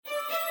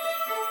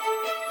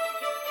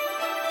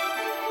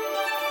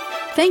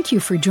Thank you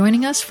for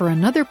joining us for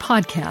another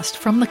podcast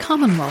from the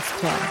Commonwealth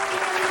Club.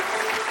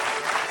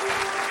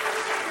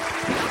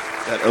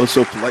 That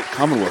oh-so-polite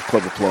Commonwealth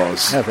Club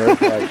applause. Yeah, very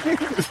polite.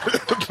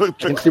 I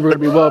can see we're going to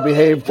be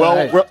well-behaved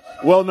tonight.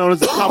 Well known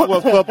as the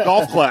Commonwealth Club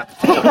golf clap.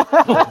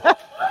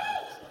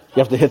 You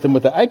have to hit them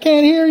with the, I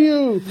can't hear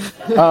you.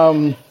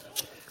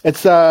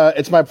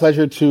 It's my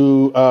pleasure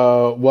to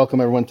welcome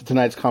everyone to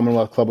tonight's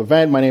Commonwealth Club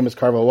event. My name is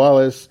Carvel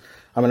Wallace.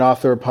 I'm an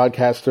author,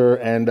 podcaster,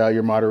 and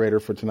your moderator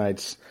for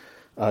tonight's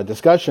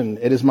discussion.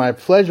 It is my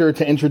pleasure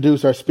to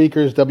introduce our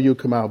speakers, W.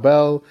 Kamau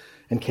Bell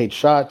and Kate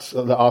Schatz,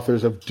 the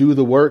authors of Do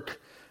the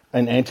Work,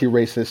 an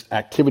anti-racist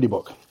activity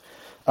book.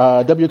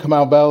 W.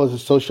 Kamau Bell is a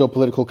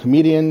socio-political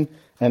comedian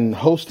and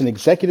host and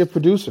executive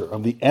producer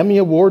of the Emmy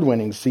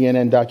Award-winning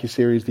CNN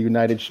docuseries The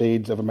United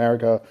Shades of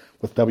America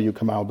with W.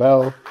 Kamau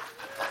Bell.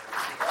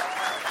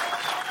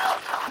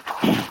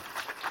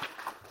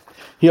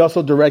 He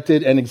also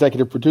directed and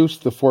executive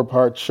produced the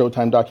 4-part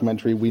Showtime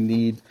documentary We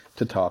Need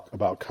to Talk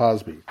About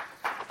Cosby.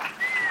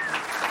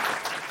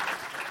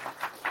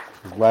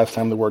 Last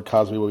time the word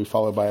Cosby will be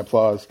followed by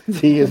applause.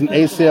 He is an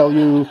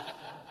ACLU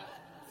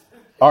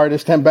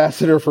artist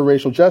ambassador for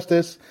racial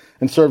justice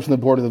and serves on the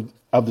board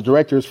of the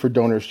directors for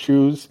Donors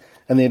Choose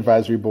and the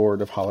advisory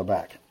board of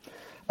Hollaback.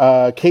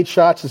 Kate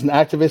Schatz is an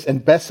activist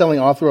and best-selling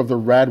author of the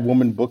Rad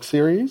Woman book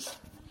series.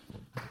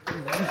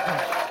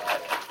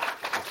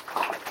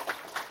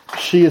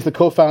 She is the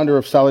co-founder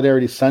of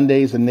Solidarity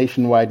Sundays, a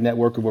nationwide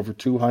network of over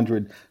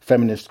 200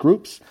 feminist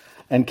groups.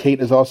 And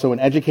Kate is also an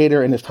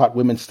educator and has taught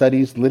women's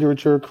studies,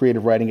 literature,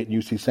 creative writing at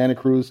UC Santa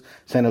Cruz,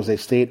 San Jose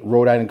State,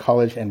 Rhode Island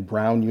College, and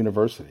Brown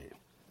University.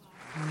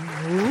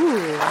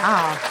 Ooh,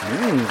 wow.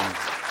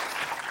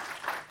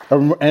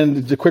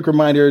 And a quick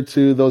reminder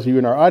to those of you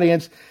in our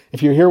audience,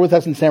 if you're here with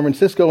us in San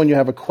Francisco and you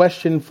have a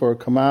question for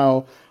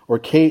Kamau or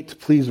Kate,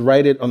 please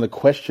write it on the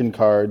question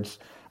cards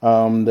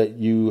that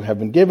you have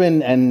been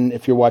given. And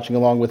if you're watching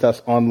along with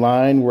us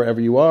online,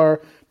 wherever you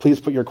are, please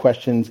put your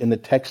questions in the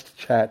text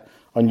chat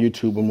on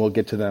YouTube, and we'll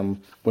get to them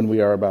when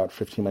we are about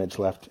 15 minutes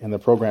left in the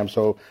program.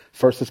 So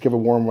first, let's give a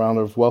warm round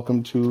of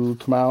welcome to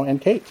Kamau and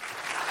Kate.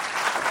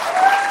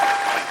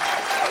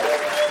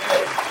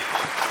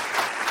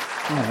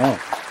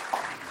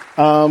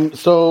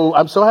 So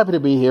I'm so happy to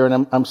be here,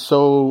 and I'm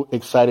so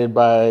excited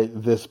by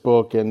this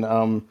book, and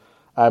I'm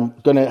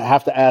going to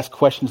have to ask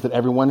questions that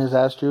everyone has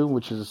asked you,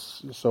 which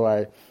is, so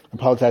I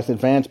apologize in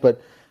advance,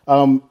 but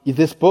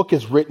this book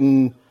is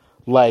written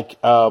like...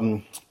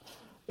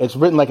 It's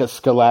written like a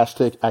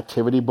scholastic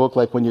activity book,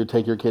 like when you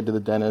take your kid to the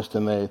dentist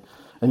and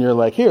you're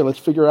like, here, let's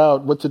figure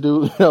out what to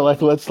do,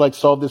 let's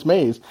solve this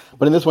maze.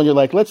 But in this one, you're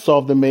like, let's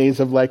solve the maze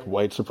of like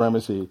white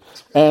supremacy.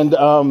 And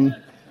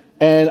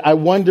I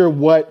wonder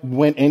what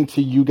went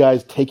into you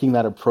guys taking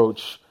that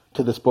approach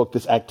to this book,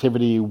 this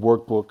activity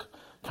workbook,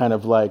 kind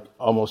of like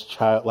almost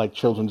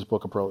children's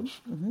book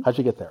approach. Mm-hmm. How'd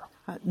you get there?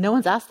 No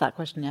one's asked that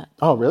question yet.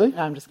 Oh, really?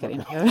 No, I'm just kidding.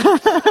 You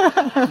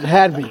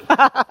had me.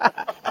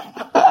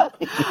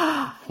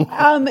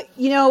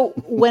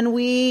 When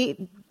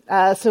we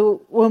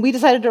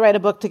decided to write a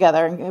book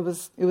together, it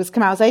was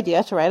Kamau's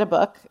idea to write a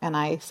book, and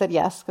I said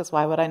yes, because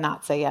why would I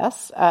not say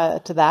yes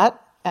to that,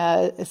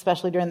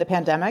 especially during the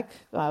pandemic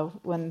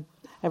when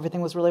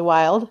everything was really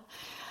wild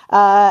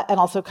and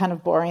also kind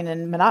of boring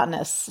and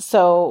monotonous.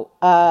 So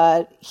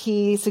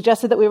he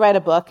suggested that we write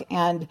a book,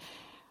 and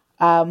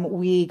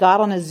we got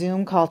on a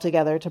Zoom call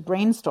together to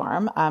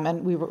brainstorm,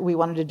 and we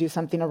wanted to do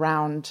something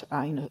around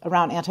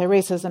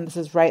anti-racism. This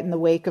is right in the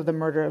wake of the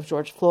murder of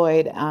George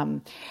Floyd,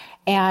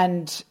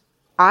 and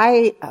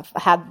I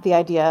had the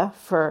idea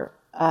for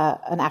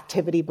an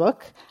activity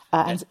book,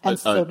 and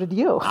so did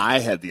you. I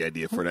had the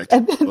idea for an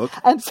activity book,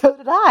 and so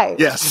did I.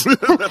 Yes,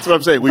 that's what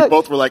I'm saying. We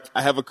both were like,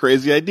 I have a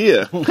crazy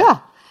idea.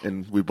 Yeah,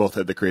 and we both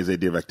had the crazy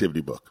idea of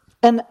activity book.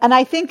 And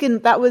I think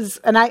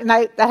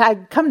that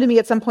had come to me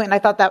at some point, and I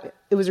thought that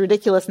it was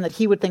ridiculous, and that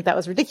he would think that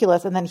was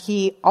ridiculous, and then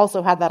he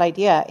also had that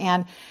idea.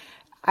 And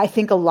I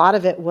think a lot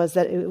of it was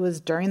that it was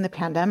during the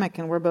pandemic,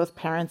 and we're both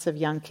parents of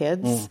young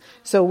kids,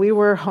 so we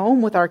were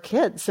home with our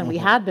kids, and we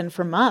had been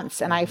for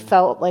months. And I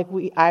felt like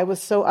I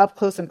was so up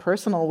close and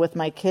personal with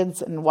my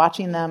kids, and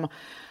watching them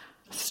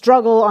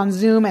struggle on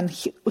Zoom, and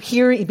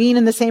being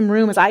in the same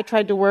room as I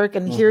tried to work,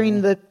 and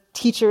hearing the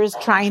teachers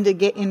trying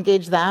to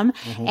engage them,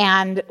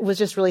 and was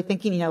just really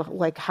thinking,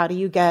 like, how do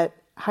you get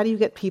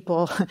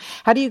people,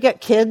 how do you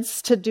get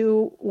kids to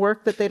do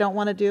work that they don't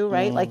want to do,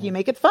 right? Like, you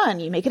make it fun,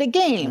 you make it a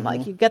game,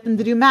 like you get them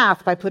to do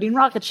math by putting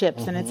rocket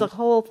ships, and it's a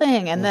whole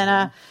thing. And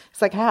then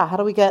it's like, how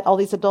do we get all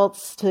these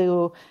adults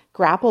to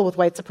grapple with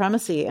white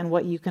supremacy and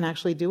what you can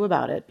actually do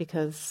about it?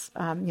 Because,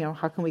 how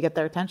can we get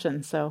their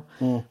attention? So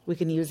we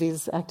can use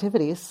these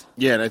activities.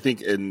 Yeah, and I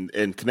think,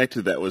 and connected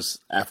to that was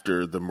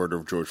after the murder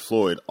of George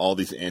Floyd, all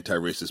these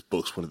anti-racist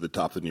books went to the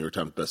top of the New York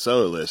Times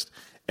bestseller list.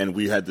 And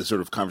we had this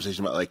sort of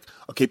conversation about, like,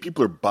 okay,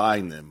 people are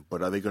buying them,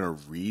 but are they going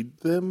to read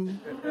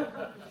them?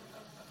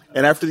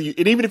 And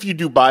even if you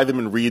do buy them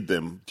and read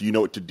them, do you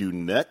know what to do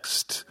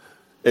next?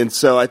 And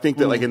so I think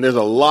that and there's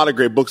a lot of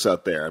great books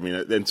out there. I mean,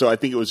 and so I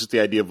think it was just the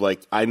idea of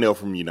I know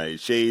from United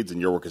Shades and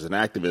your work as an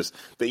activist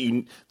that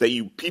you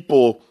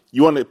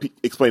want to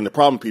explain the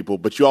problem to people,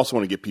 but you also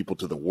want to get people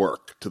to the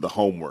work, to the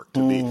homework,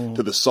 to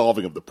the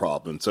solving of the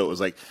problem. And so it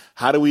was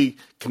how do we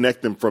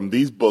connect them from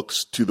these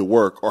books to the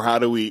work,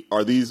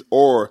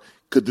 or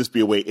could this be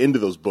a way into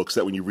those books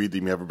that when you read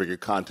them, you have a bigger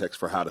context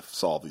for how to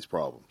solve these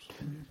problems?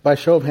 By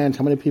show of hands,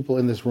 how many people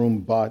in this room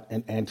bought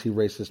an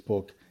anti-racist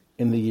book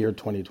in the year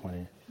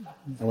 2020?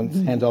 I want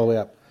hands all the way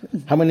up.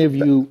 How many of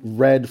you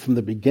read from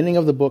the beginning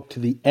of the book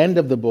to the end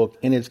of the book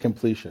in its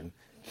completion?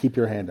 Keep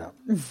your hand up.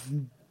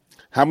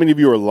 How many of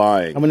you are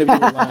lying? How many of you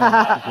are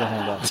lying? Keep your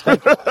hand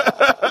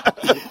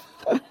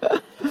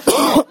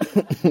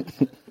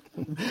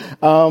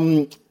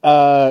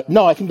up.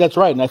 No, I think that's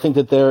right, and I think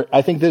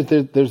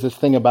that there's this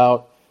thing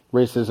about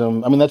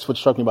racism. I mean, that's what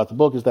struck me about the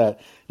book, is that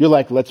you're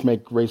let's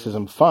make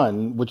racism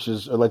fun, which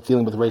is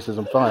dealing with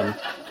racism fun,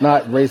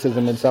 not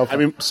racism itself. I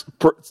mean,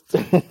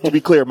 to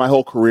be clear, my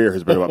whole career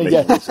has been about making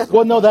racism.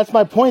 Well, no, that's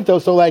my point, though.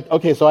 So,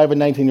 so I have a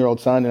 19-year-old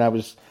son, and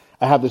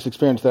I have this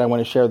experience that I want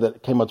to share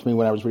that came up to me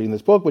when I was reading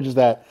this book, which is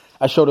that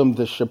I showed him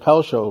the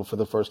Chappelle Show for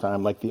the first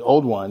time, the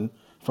old one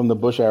from the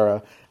Bush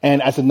era.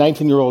 And as a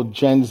 19-year-old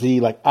Gen Z,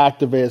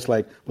 activist,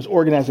 was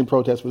organizing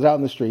protests, was out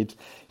in the streets,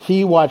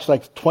 he watched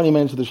 20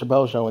 minutes of the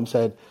Chappelle Show and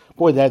said,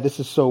 "Boy, Dad, this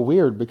is so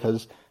weird,"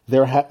 because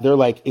they're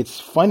it's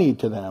funny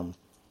to them,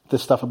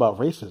 this stuff about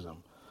racism.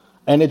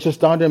 And it just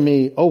dawned on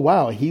me, oh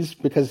wow,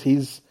 because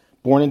he's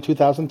born in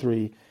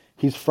 2003,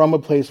 he's from a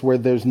place where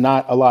there's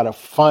not a lot of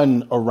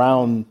fun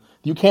around.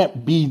 You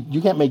can't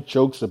make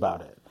jokes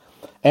about it.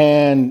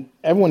 And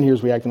everyone here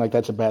is reacting like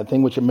that's a bad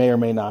thing, which it may or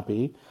may not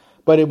be.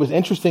 But it was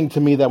interesting to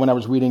me that when I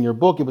was reading your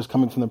book, it was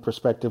coming from the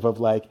perspective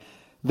of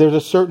there's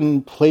a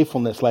certain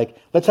playfulness,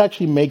 let's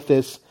actually make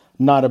this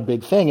not a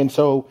big thing. And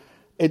so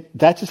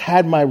that just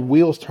had my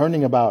wheels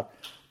turning about,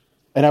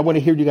 and I want to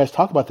hear you guys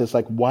talk about this.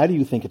 Why do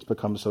you think it's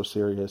become so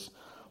serious?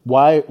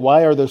 Why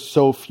are there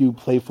so few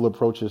playful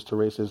approaches to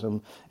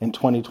racism in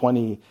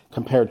 2020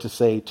 compared to,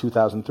 say,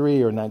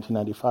 2003 or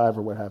 1995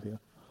 or what have you?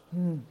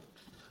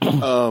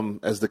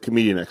 As the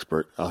comedian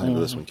expert, I'll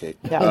handle this one, Kate.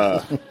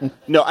 Yeah.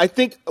 No, I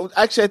think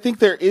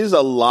there is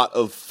a lot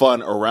of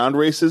fun around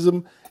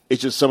racism.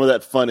 It's just some of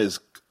that fun is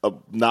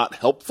not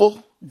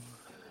helpful.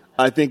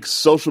 I think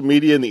social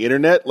media and the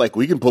internet,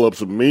 we can pull up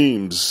some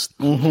memes,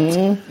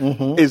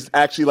 is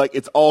actually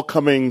it's all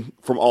coming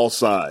from all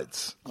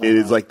sides. It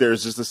is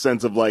there's just a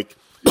sense of that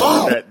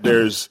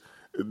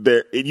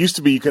it used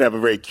to be you could have a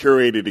very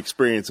curated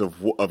experience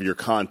of your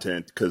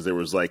content because there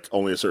was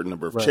only a certain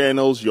number of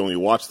channels. You only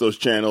watched those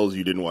channels.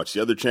 You didn't watch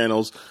the other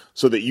channels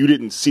so that you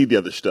didn't see the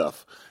other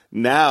stuff.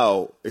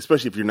 Now,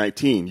 especially if you're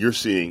 19, you're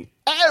seeing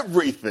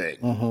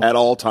everything at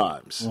all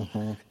times.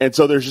 And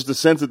so there's just a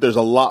sense that there's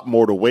a lot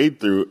more to wade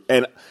through.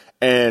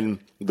 And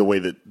the way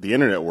that the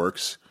internet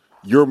works,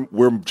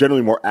 we're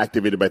generally more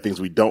activated by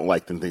things we don't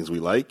like than things we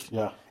like.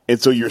 Yeah.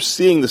 And so you're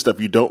seeing the stuff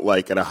you don't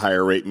like at a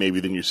higher rate maybe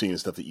than you're seeing the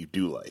stuff that you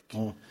do like.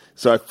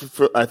 So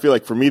I feel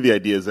like for me the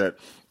idea is that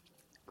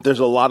there's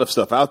a lot of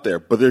stuff out there,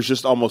 but there's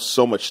just almost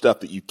so much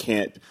stuff that you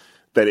can't,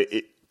 that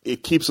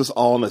it keeps us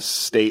all in a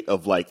state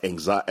of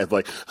anxiety,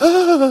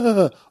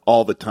 of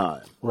all the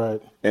time.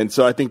 Right. And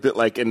so I think that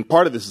and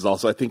part of this is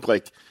also, I think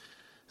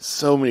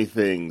so many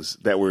things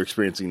that we're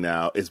experiencing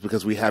now is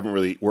because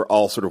we're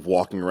all sort of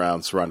walking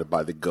around surrounded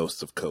by the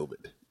ghosts of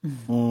COVID.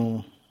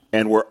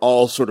 And we're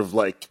all sort of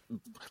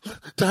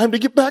time to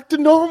get back to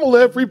normal,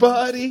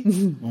 everybody.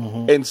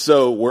 And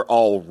so we're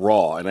all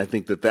raw. And I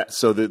think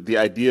so the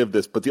idea of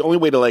this, but the only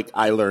way to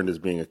I learned as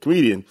being a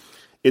comedian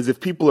is if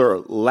people are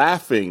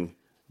laughing,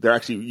 they're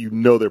actually,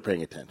 they're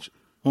paying attention.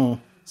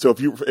 So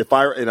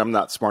and I'm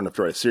not smart enough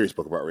to write a serious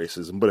book about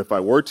racism, but if I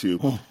were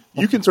to,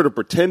 you can sort of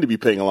pretend to be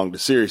paying along to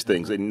serious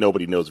things and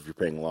nobody knows if you're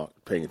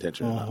paying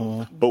attention or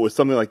not. But with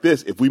something like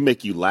this, if we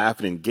make you laugh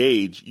and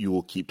engage, you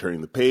will keep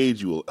turning the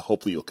page.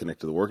 Hopefully you'll connect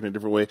to the work in a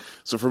different way.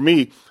 So for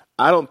me,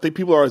 I don't think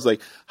people are always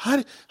how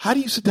do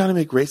you sit down and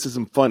make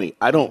racism funny?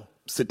 I don't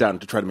sit down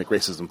to try to make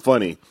racism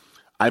funny.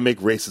 I make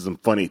racism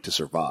funny to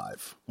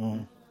survive.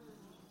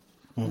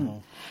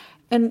 And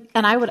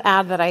I would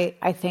add that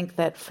I think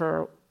that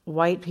for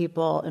white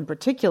people in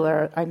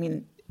particular, I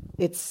mean,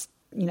 it's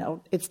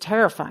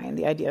terrifying,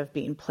 the idea of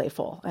being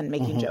playful and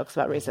making jokes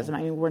about racism.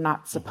 I mean, we're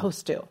not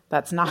supposed to.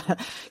 That's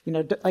not,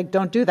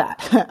 don't do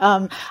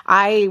that.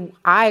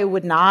 I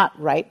would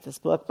not write this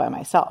book by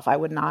myself. I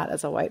would not,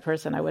 as a white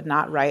person, I would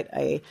not write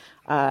a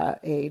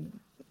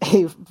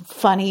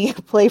funny,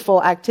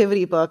 playful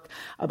activity book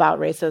about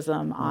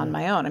racism on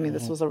my own. I mean,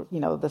 this was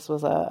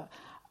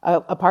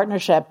a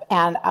partnership,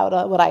 and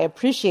what I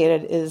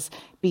appreciated is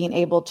being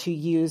able to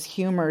use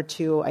humor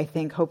to, I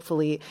think,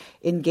 hopefully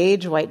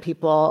engage white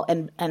people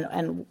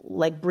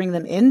and bring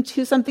them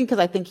into something, because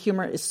I think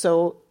humor is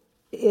so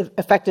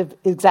effective,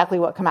 exactly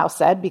what Kamau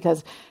said,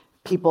 because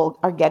people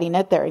are getting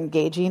it, they're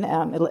engaging,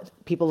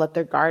 people let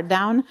their guard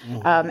down.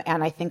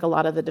 And I think a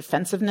lot of the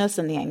defensiveness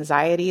and the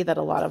anxiety that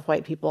a lot of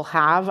white people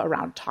have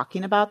around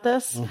talking about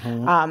this,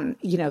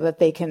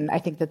 that I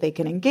think that they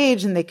can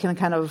engage and they can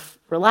kind of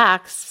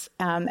relax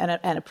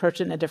and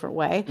approach it in a different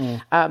way.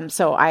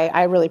 So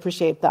I really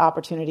appreciate the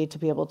opportunity to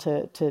be able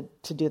to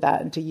do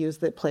that and to use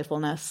the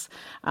playfulness.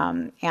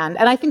 And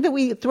I think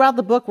that throughout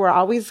the book, we're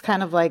always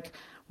kind of like,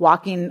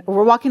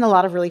 we're walking a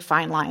lot of really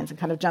fine lines and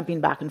kind of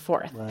jumping back and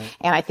forth. Right.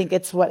 And I think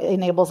it's what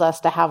enables us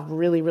to have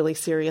really, really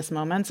serious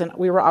moments. And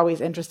we were always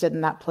interested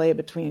in that play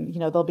between,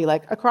 there'll be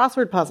like a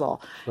crossword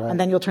puzzle, and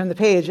then you'll turn the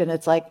page and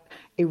it's like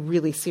a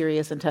really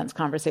serious, intense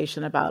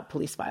conversation about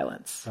police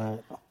violence.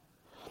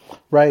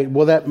 Right.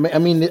 Well,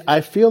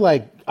 I feel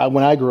like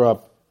when I grew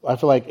up, I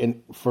feel like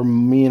for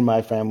me and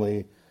my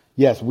family,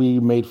 yes, we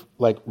made,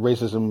 like,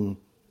 racism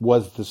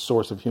was the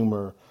source of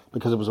humor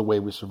because it was a way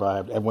we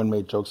survived. Everyone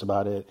made jokes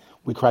about it.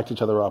 We cracked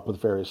each other up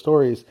with various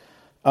stories.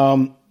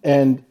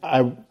 And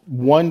I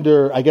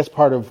wonder, I guess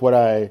part of what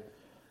I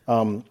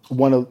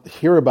want to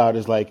hear about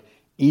is, like,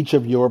 each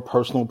of your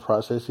personal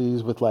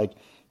processes with, like,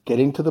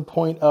 getting to the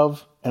point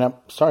of, and I'm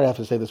sorry I have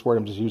to say this word,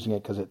 I'm just using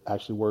it because it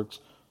actually works,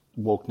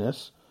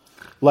 wokeness.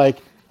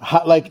 Like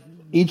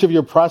each of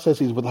your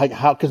processes with, like,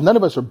 how, because none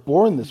of us are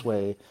born this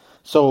way.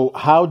 So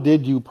how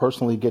did you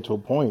personally get to a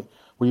point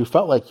where you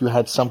felt like you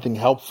had something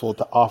helpful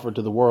to offer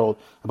to the world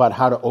about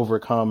how to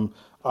overcome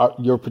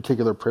your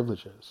particular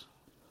privileges?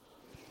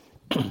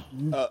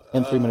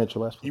 In 3 minutes or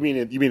less. You mean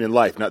in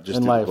life, not just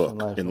in life, the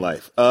book. In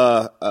life.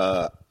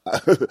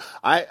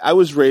 I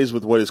was raised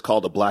with what is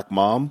called a black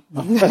mom.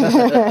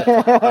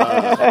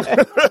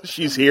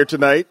 She's here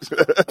tonight.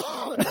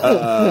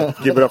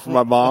 Give it up for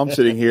my mom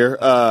sitting here.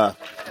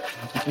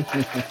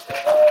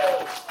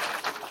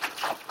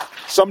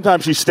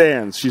 Sometimes she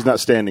stands. She's not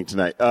standing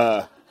tonight.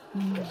 Yeah.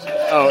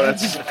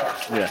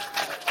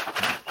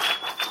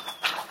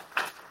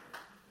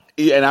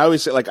 And I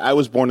always say, like, I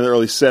was born in the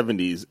early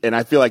 70s, and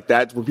I feel like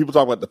that, when people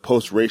talk about the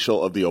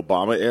post-racial of the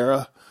Obama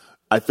era,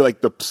 I feel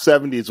like the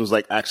 70s was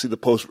like actually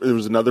there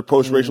was another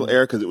post-racial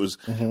era, because it was,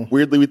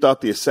 weirdly, we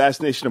thought the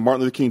assassination of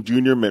Martin Luther King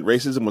Jr. meant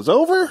racism was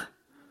over.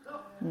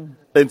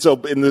 And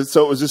so it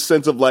was this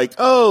sense of like,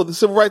 oh, the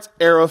civil rights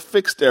era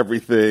fixed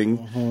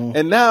everything,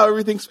 and now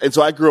everything's. And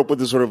so I grew up with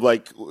this sort of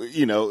like,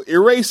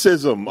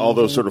 eracism, all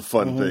those sort of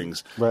fun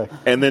things. Right.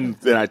 And then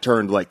I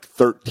turned like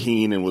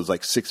 13 and was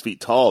like 6 feet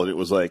tall, and it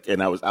was like,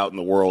 and I was out in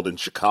the world in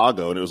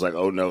Chicago, and it was like,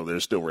 oh no,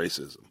 there's still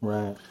racism.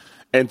 Right.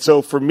 And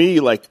so for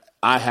me, like,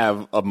 I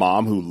have a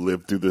mom who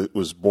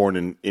was born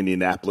in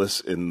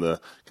Indianapolis can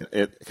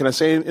I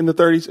say in the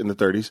 30s? In the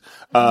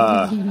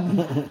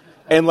 30s.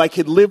 And like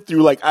had lived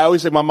through, like, I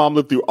always say my mom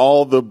lived through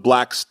all the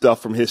black stuff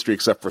from history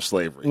except for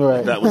slavery.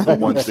 Right. That was the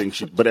one thing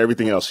but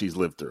everything else she's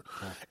lived through.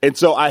 And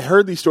so I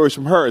heard these stories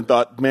from her and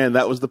thought, man,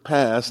 that was the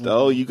past.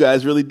 Oh, you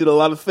guys really did a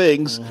lot of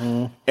things.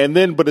 And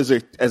then, but as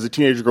a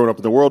teenager growing up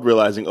in the world,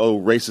 realizing, oh,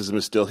 racism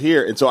is still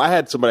here. And so I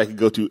had somebody I could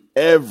go to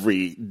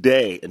every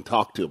day and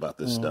talk to about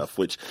this stuff,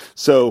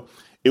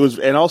 it was,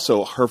 and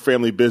also our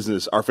family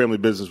business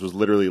was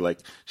literally like,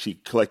 she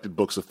collected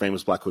books of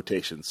famous black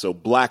quotations. So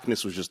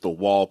blackness was just the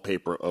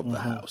wallpaper of the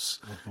house.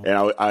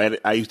 And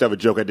I used to have a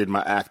joke I did in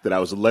my act that I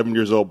was 11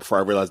 years old before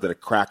I realized that a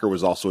cracker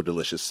was also a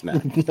delicious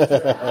snack.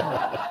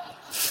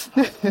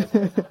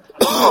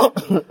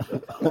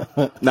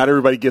 Not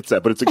everybody gets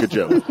that, but it's a good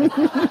joke.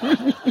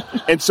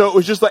 And so it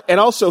was just like, and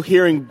also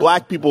hearing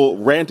black people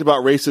rant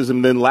about racism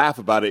and then laugh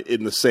about it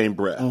in the same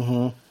breath.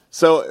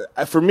 So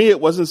for me,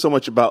 it wasn't so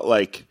much about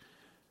like,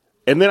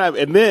 and then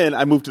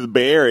I moved to the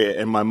Bay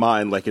Area, and my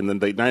mind, like in the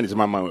late 90s, and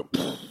my mind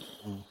went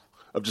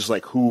of just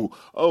like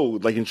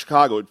like in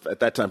Chicago,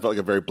 at that time felt like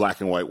a very black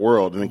and white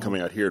world, and then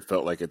coming out here, it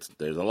felt like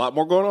there's a lot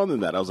more going on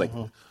than that. I was like,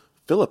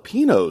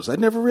 Filipinos, I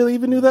never really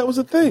even knew that was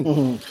a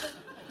thing.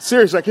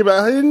 Seriously, I came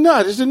back,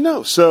 I just didn't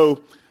know.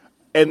 So,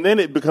 and then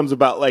it becomes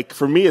about, like,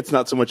 for me, it's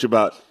not so much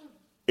about,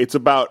 it's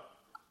about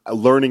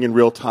learning in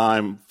real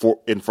time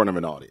in front of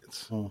an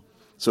audience.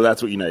 So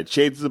that's what United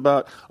Shades is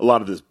about. A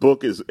lot of this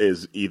book is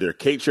either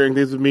Kate sharing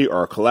things with me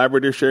or a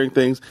collaborator sharing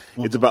things.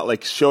 It's about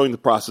like showing the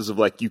process of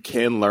like, you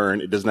can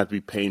learn. It doesn't have to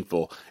be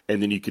painful. And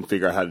then you can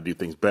figure out how to do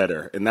things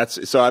better. And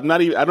so I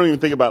don't even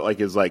think about like,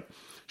 as like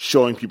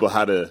showing people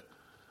how to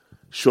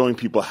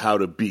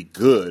be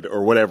good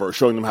or whatever, or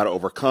showing them how to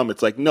overcome.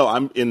 It's like, no,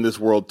 I'm in this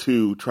world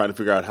too, trying to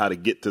figure out how to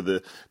get to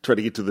the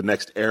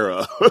next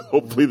era.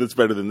 Hopefully that's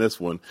better than this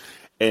one.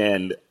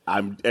 And I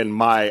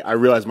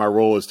realize my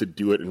role is to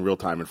do it in real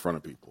time in front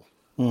of people.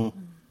 Can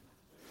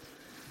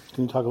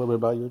you talk a little bit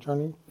about your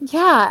journey?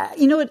 Yeah.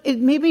 It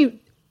made me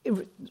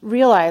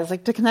realize,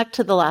 like, to connect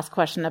to the last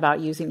question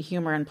about using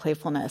humor and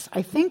playfulness.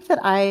 I think that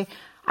I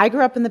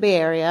grew up in the Bay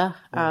Area,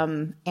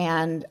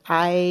 and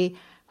I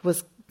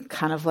was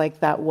kind of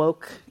like that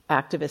woke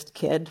activist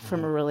kid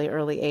from a really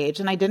early age.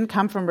 And I didn't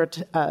come from an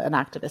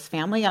activist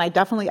family. And I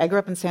grew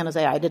up in San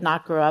Jose. I did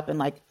not grow up in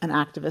like an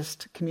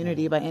activist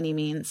community by any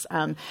means.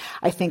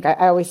 I think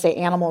I always say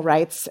animal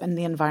rights and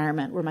the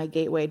environment were my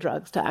gateway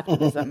drugs to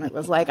activism. It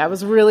was like, I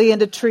was really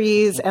into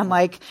trees and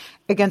like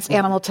against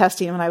animal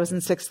testing when I was in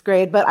 6th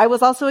grade. But I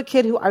was also a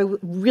kid who I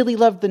really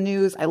loved the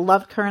news. I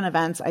loved current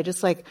events. I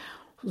just like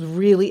was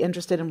really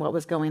interested in what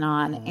was going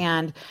on.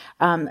 And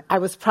I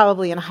was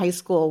probably in high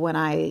school when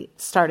I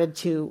started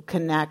to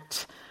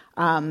connect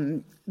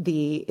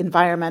the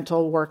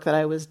environmental work that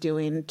I was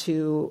doing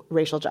to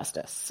racial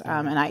justice.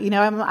 And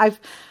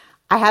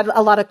I had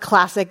a lot of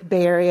classic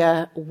Bay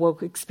Area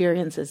woke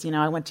experiences.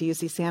 I went to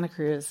UC Santa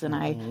Cruz, and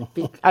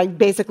I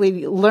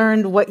basically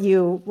learned what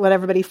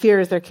everybody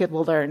fears their kid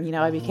will learn.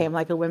 I became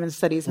like a women's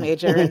studies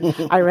major, and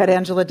I read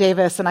Angela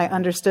Davis, and I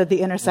understood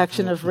the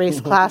intersection of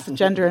race, class,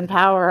 gender, and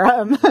power.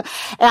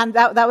 And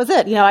that was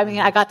it.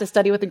 I got to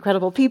study with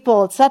incredible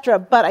people, et cetera.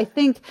 But I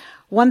think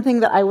one thing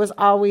that I was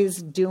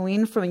always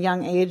doing from a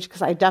young age,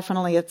 because I'm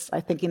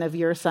thinking of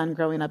your son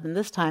growing up in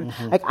this time,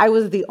 like I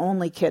was the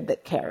only kid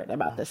that cared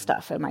about this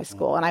stuff in my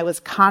school. And I was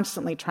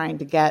constantly trying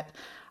to get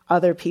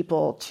other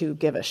people to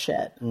give a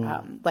shit.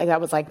 Like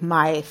that was like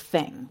my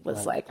thing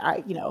was like,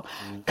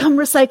 come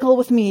recycle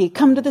with me,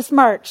 come to this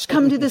march,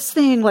 come do this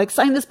thing, like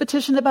sign this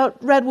petition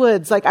about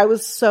redwoods. Like I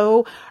was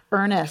so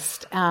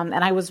earnest. And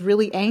I was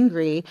really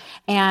angry.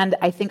 And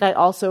I think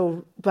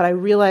but I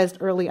realized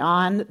early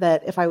on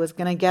that if I was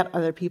going to get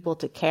other people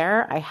to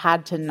care, I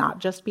had to not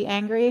just be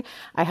angry.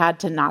 I had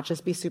to not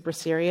just be super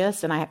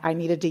serious. And I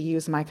needed to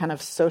use my kind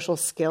of social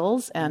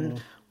skills. And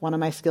one of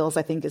my skills,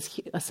 I think,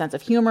 is a sense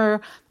of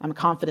humor. I'm a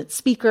confident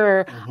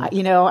speaker,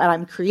 and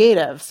I'm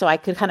creative. So I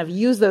could kind of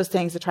use those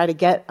things to try to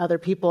get other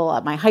people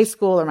at my high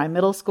school or my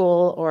middle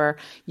school or,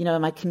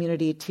 in my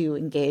community to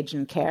engage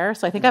and care.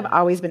 So I think I've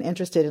always been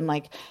interested in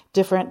like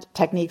different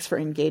techniques for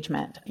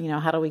engagement.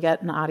 How do we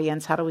get an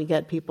audience? How do we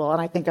get people?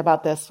 And I think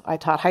about this. I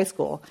taught high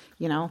school,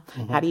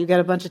 how do you get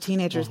a bunch of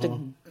teenagers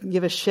to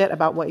give a shit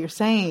about what you're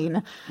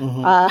saying?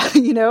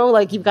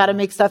 Like you've got to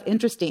make stuff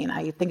interesting.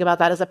 I think about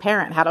that as a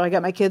parent. How do I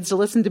get my kids to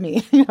listen to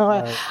me? You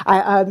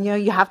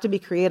have to be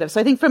creative. So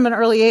I think from an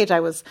early age,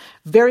 I was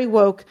very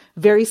woke,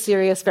 very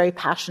serious, very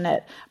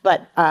passionate,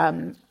 but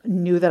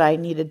knew that I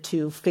needed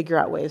to figure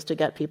out ways to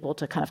get people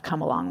to kind of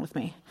come along with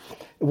me.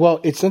 Well,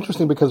 it's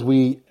interesting because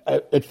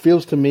it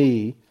feels to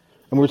me,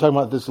 and we were talking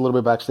about this a little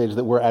bit backstage,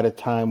 that we're at a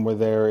time where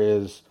there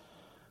is,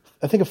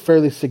 I think, a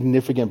fairly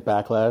significant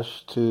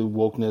backlash to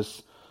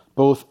wokeness,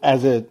 both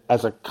as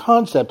a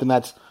concept, and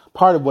that's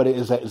part of what it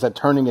is that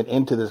turning it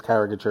into this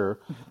caricature,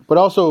 but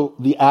also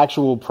the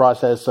actual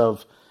process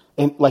of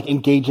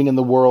engaging in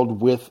the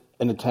world with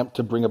an attempt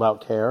to bring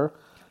about care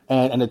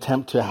and an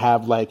attempt to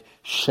have like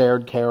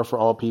shared care for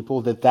all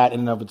people, that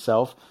in and of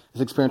itself is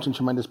experiencing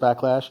tremendous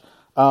backlash.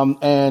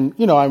 And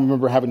I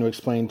remember having to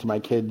explain to my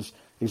kids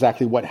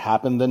exactly what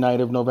happened the night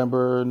of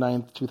November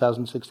 9th,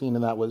 2016,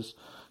 and that was,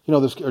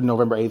 or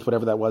November 8th,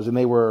 whatever that was, and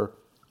they were,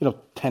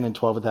 10 and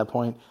 12 at that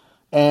point.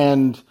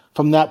 And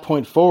from that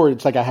point forward,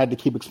 it's like I had to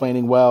keep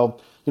explaining,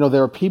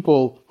 there are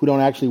people who don't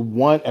actually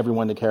want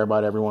everyone to care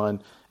about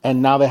everyone.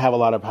 And now they have a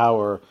lot of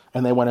power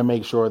and they want to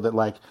make sure that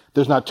like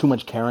there's not too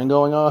much caring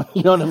going on.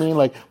 You know what I mean?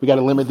 Like we got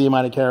to limit the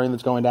amount of caring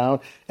that's going down.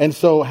 And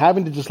so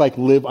having to just like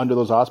live under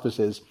those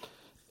auspices,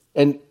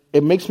 and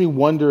it makes me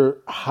wonder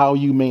how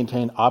you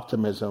maintain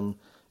optimism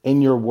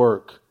in your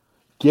work,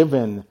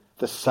 given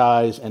the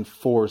size and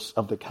force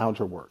of the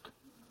counter work.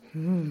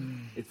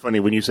 It's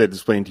funny when you said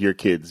explain to your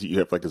kids. You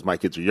have because my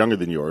kids are younger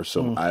than yours,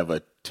 so I have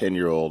a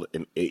 10-year-old,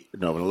 an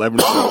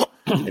 11-year-old,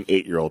 an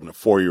 8-year-old, and a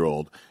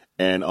 4-year-old.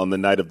 And on the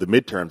night of the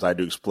midterms, I had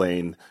to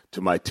explain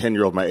to my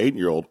 10-year-old, my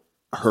 8-year-old,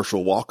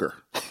 Herschel Walker.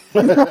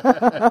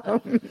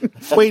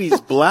 Wait,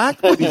 he's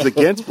black, but he's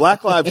against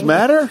Black Lives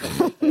Matter?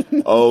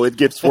 Oh, it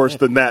gets worse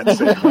than that,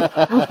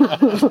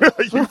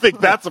 Sam. You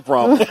think that's a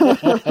problem?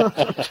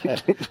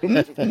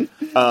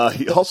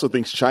 He also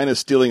thinks China's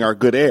stealing our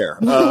good air.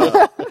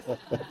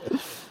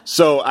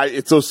 So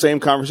it's those same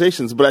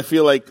conversations. But I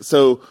feel like,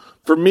 so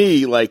for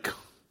me, like,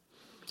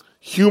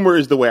 humor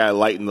is the way I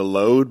lighten the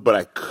load, but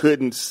I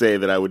couldn't say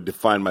that I would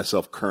define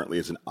myself currently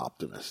as an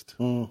optimist.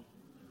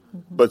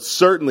 But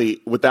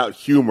certainly, without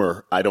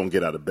humor, I don't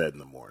get out of bed in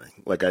the morning.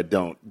 Like, I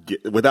don't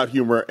get, without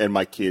humor and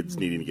my kids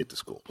needing to get to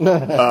school.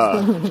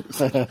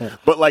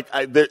 But, like,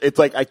 it's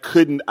like I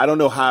don't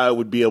know how I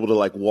would be able to,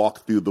 like,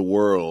 walk through the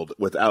world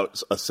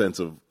without a sense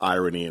of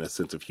irony and a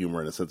sense of humor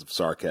and a sense of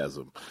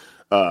sarcasm.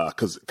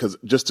 Because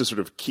just to sort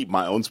of keep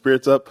my own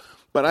spirits up.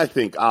 But I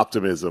think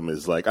optimism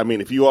is like, I mean,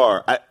 if you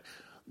are,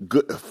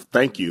 good,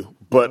 thank you.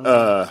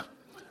 But,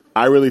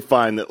 I really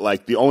find that,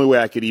 like, the only way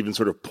I could even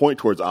sort of point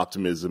towards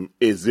optimism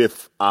is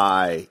if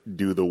I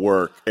do the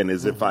work and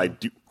as if I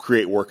do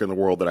create work in the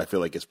world that I feel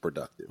like is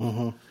productive.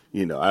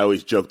 You know, I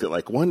always joke that,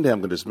 like, one day I'm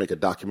going to just make a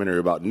documentary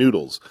about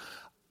noodles.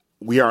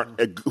 We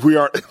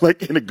aren't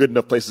like in a good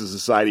enough place as a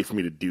society for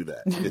me to do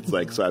that. It's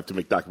like, so I have to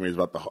make documentaries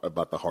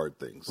about the hard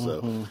things.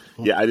 So,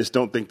 yeah, I just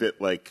don't think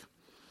that, like,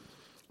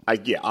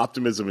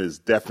 optimism is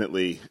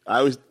definitely.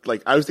 I was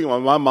thinking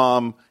when my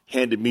mom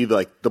handed me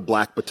the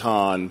black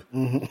baton,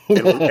 and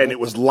it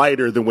was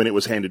lighter than when it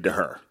was handed to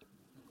her.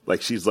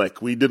 Like, she's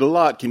like, we did a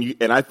lot. Can you?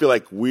 And I feel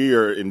like we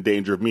are in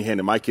danger of me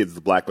handing my kids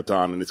the black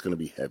baton, and it's going to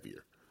be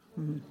heavier.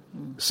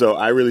 Mm-hmm. So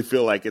I really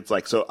feel like it's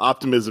like, so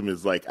optimism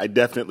is like, I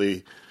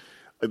definitely.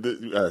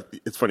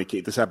 It's funny,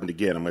 Kate. This happened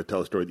again. I'm going to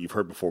tell a story that you've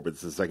heard before, but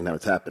this is the second time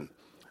it's happened.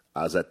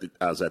 I was at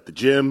the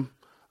gym.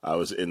 I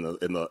was in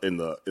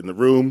the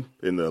room,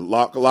 in the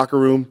locker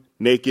room,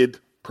 naked.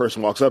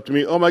 Person walks up to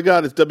me. Oh my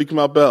God, it's W.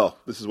 Kamau Bell.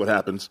 This is what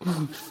happens.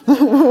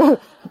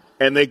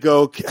 And they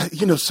go,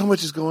 so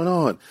much is going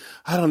on.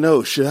 I don't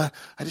know. Should I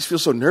just feel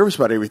so nervous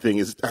about everything.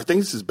 Are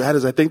things as bad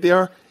as I think they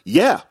are?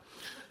 Yeah.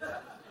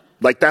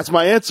 Like, that's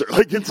my answer.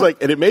 Like, it's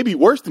like, and it may be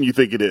worse than you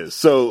think it is.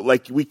 So,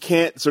 like, we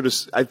can't sort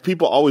of,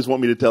 people always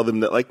want me to tell them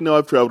that, like, no,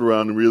 I've traveled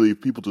around and really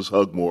people just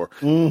hug more.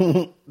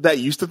 Mm-hmm. That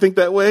used to think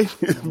that way.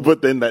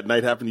 But then that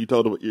night happened, you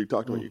talked about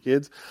your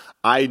kids.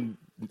 I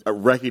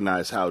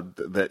recognize how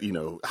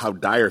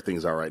dire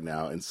things are right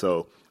now. And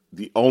so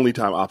the only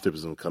time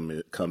optimism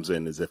comes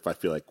in is if I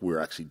feel like we're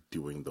actually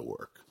doing the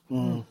work.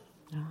 Mm.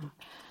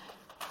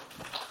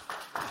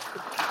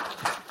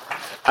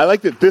 I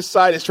like that this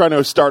side is trying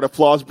to start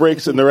applause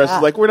breaks and the rest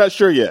is like, we're not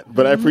sure yet,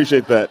 but I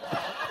appreciate that.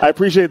 I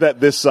appreciate that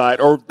this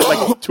side, or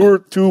like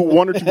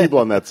one or two people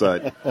on that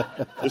side.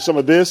 There's some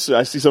of this.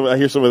 I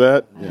hear some of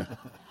that. Yeah.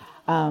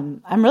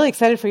 I'm really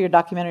excited for your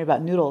documentary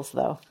about noodles,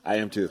 though. I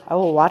am too. I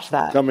will watch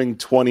that. Coming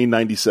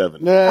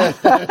 2097. I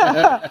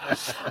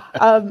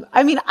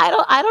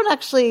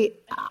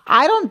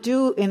don't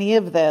do any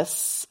of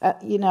this,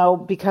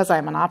 because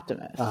I'm an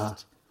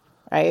optimist,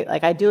 right?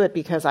 Like, I do it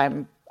because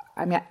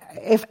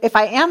if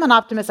I am an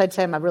optimist, I'd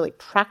say I'm a really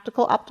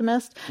practical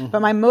optimist, but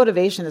my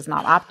motivation is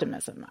not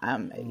optimism.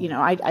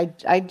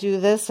 I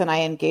do this and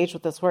I engage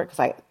with this work because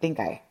I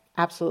think I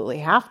absolutely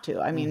have to.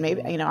 I mean,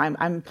 maybe,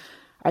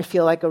 I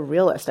feel like a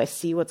realist. I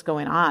see what's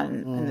going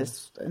on in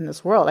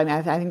this world. I mean,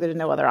 I think there's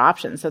no other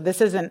option. So this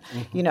isn't,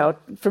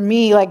 for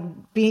me,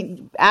 like,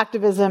 being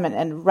activism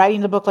and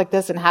writing a book like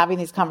this and having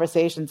these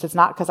conversations, it's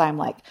not because I'm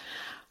like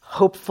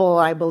hopeful,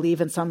 I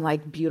believe in some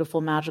like beautiful,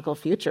 magical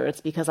future.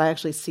 It's because I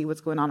actually see what's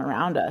going on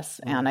around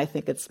us. And I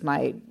think it's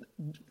my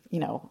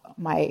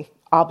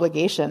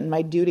obligation,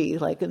 my duty,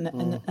 like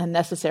a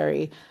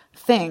necessary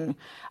thing.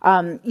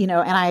 And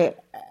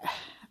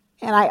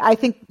I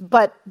think,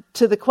 but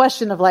to the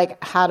question of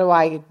like, how do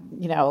I,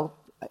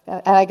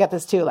 and I get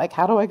this too, like,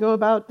 how do I go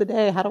about the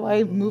day? How do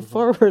I move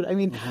forward? I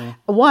mean,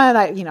 one,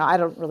 I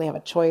don't really have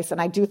a choice.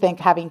 And I do think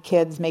having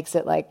kids makes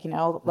it like,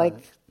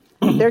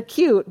 they're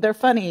cute, they're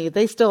funny,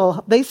 they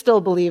still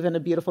believe in a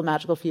beautiful,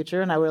 magical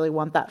future, and I really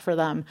want that for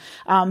them.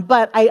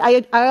 But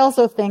I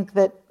also think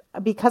that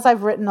because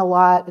I've written a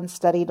lot and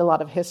studied a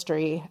lot of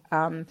history,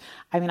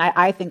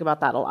 I think about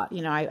that a lot.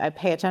 I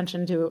pay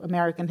attention to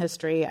American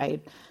history,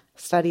 I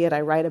study it, I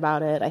write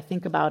about it, I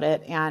think about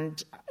it,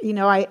 and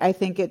I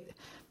think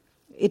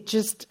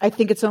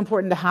it's so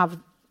important to have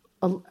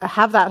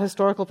that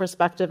historical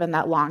perspective and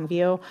that long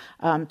view,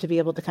 to be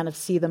able to kind of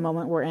see the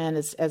moment we're in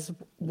as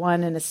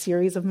one in a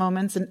series of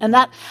moments. And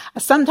that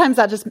sometimes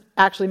that just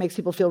actually makes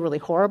people feel really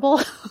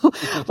horrible.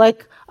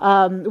 Like,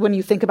 when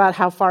you think about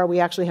how far we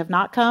actually have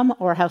not come,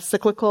 or how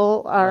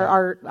cyclical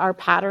our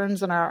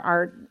patterns and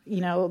our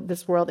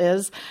this world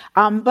is.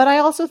 But I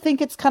also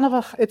think it's kind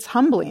of it's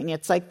humbling.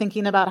 It's like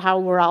thinking about how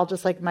we're all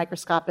just like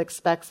microscopic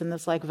specks in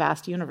this like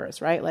vast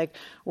universe, right? Like,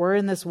 we're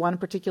in this one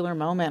particular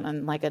moment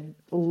and like a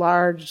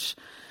large,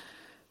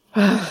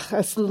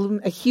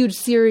 a huge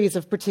series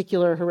of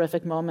particular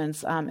horrific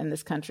moments in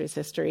this country's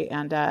history.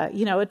 And,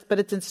 but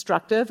it's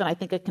instructive. And I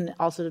think it can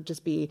also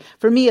just be,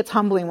 for me, it's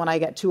humbling when I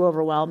get too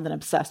overwhelmed and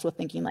obsessed with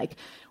thinking like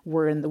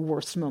we're in the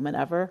worst moment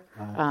ever.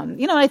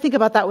 I think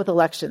about that with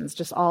elections,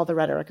 just all the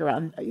rhetoric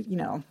around,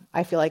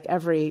 I feel like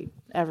every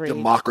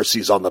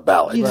democracy's on the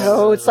ballot.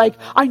 It's like,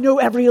 I know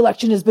every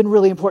election has been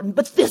really important,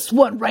 but this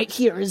one right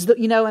here is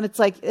and it's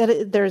like,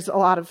 there's a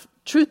lot of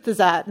truth to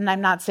that. And I'm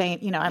not saying,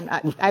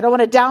 I don't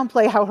want to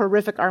downplay how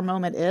horrific our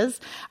moment is.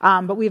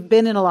 But we've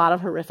been in a lot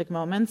of horrific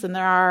moments, and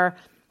there are,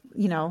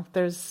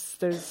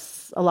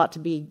 there's a lot to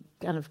be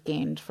kind of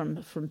gained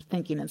from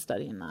thinking and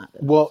studying that.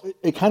 Well,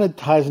 it kind of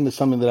ties into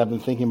something that I've been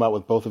thinking about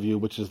with both of you,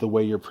 which is the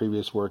way your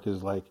previous work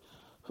is like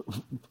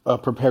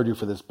prepared you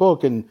for this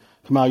book. And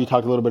Kamau, you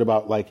talked a little bit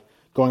about like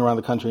going around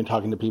the country and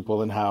talking to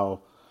people and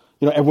how,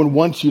 everyone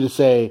wants you to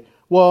say,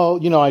 well,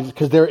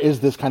 because there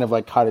is this kind of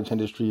like cottage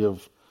industry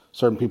of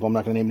certain people, I'm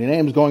not going to name any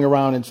names, going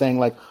around and saying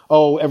like,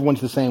 oh,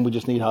 everyone's the same, we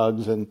just need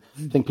hugs. And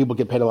I think people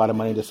get paid a lot of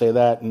money to say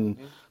that.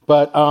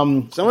 But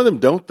some of them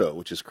don't, though,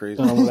 which is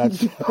crazy.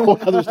 That's a whole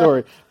other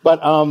story.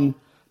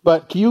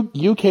 But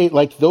you, Kate,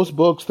 like those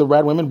books, the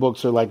Rad Women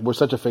books were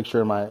such a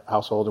fixture in my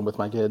household and with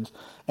my kids.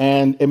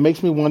 And it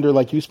makes me wonder,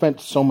 like, you spent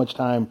so much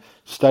time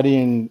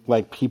studying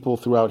like people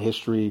throughout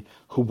history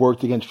who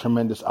worked against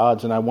tremendous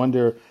odds. And I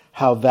wonder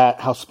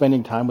how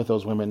spending time with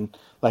those women,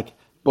 like,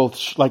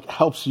 both like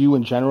helps you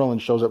in general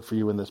and shows up for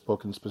you in this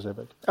book in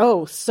specific?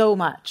 Oh, so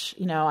much.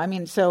 I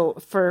mean, so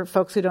for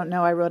folks who don't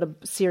know, I wrote a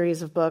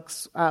series of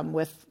books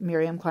with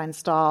Miriam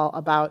Klein-Stahl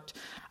about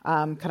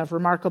kind of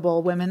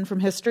remarkable women from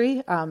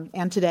history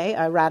and today,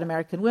 Rad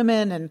American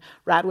Women and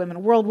Rad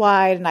Women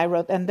Worldwide,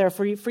 and they're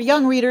for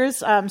young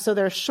readers. So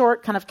they're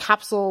short kind of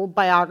capsule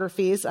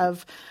biographies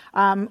of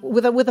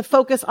with a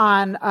focus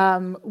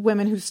on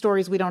women whose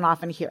stories we don't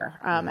often hear,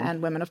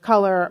 and women of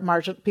color,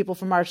 people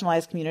from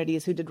marginalized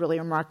communities who did really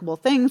remarkable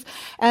things,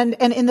 and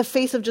in the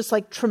face of just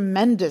like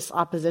tremendous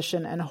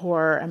opposition and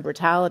horror and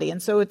brutality.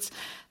 And so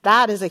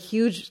that is a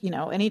huge,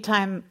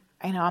 anytime,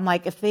 I'm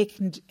like, if they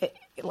can,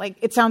 like,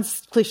 it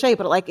sounds cliche,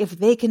 but like, if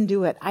they can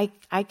do it,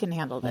 I can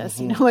handle this,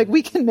 like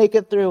we can make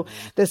it through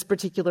this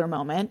particular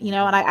moment, and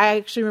I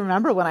actually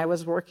remember when I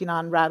was working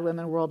on Rad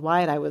Women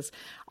Worldwide, I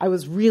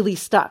was really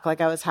stuck.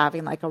 Like I was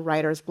having like a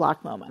writer's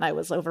block moment. I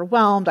was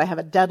overwhelmed. I have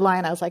a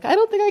deadline. I was like, I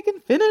don't think I can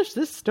finish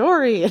this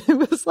story. And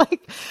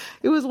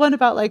it was one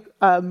about like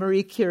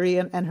Marie Curie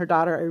and her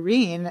daughter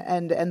Irene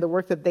and the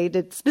work that they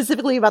did,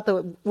 specifically about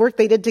the work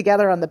they did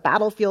together on the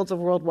battlefields of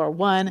World War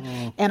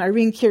I. And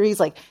Irene Curie's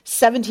like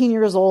 17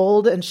 years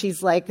old and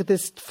she's like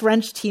this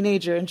French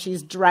teenager and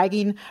she's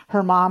dragging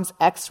her mom's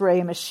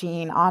X-ray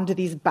machine onto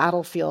these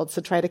battlefields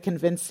to try to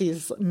convince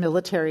these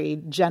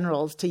military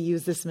generals to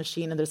use this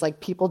machine. And there's like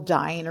people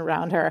dying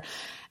around her.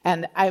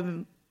 And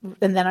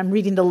then I'm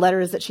reading the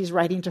letters that she's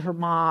writing to her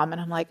mom,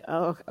 and I'm like,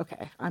 oh,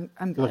 okay, I'm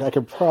good. Look, I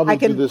could probably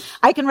do this.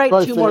 I can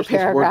write 2 more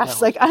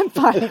paragraphs. Like I'm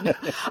fine.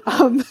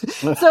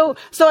 So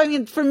I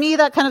mean, for me,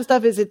 that kind of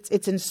stuff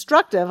it's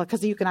instructive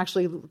because you can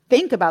actually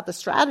think about the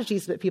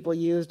strategies that people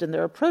used and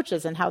their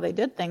approaches and how they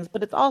did things.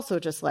 But it's also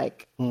just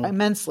like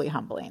immensely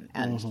humbling.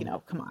 And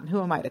come on,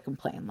 who am I to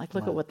complain? Like,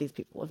 look at what these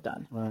people have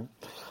done.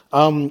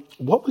 Right.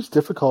 What was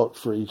difficult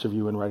for each of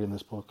you in writing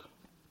this book?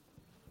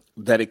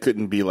 That it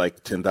couldn't be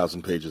like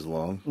 10,000 pages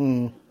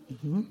long.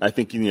 I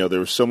think, there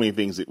were so many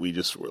things that we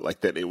just were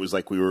like that. It was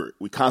like we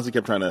constantly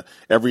kept trying to,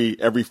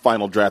 every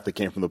final draft that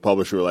came from the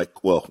publisher, we were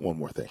like, well, one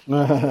more thing.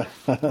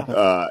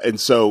 And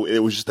so it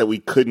was just that we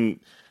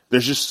couldn't,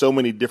 there's just so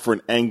many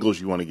different angles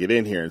you want to get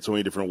in here and so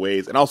many different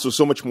ways. And also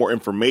so much more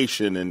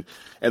information.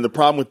 And the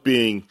problem with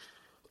being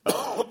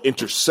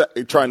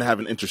trying to have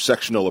an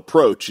intersectional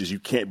approach is you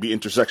can't be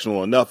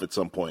intersectional enough at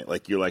some point.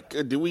 Like you're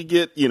like, do we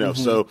get,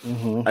 so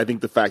I think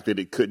the fact that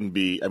it couldn't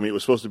be, I mean, it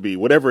was supposed to be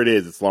whatever it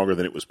is, it's longer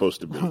than it was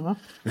supposed to be.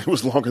 It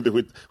was longer than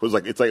it was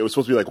like it was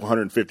supposed to be like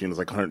 150 and it was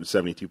like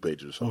 172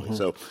 pages or something.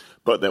 So,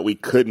 but that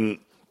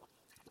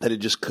it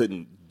just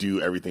couldn't do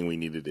everything we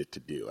needed it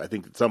to do. I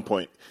think at some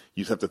point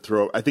you just have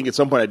to I think at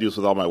some point I do this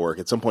with all my work.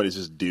 At some point it's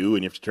just due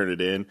and you have to turn it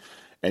in.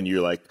 And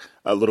you're like,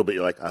 a little bit,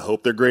 you're like, I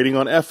hope they're grading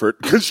on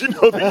effort because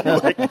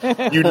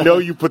that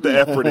you put the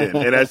effort in.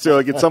 And I feel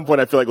like at some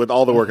point, I feel like with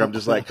all the work, I'm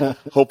just like,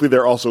 hopefully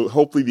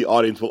the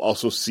audience will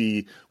also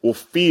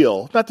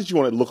feel, not that you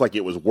want it to look like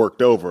it was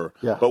worked over,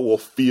 but will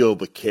feel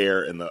the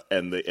care and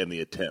the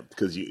attempt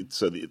because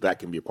that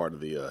can be a part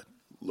of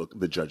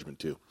the judgment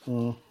too.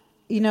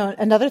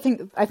 Another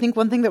thing, I think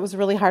one thing that was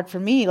really hard for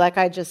me, like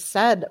I just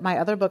said, my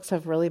other books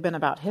have really been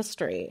about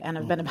history and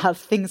have been about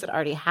things that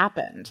already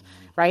happened,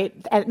 right?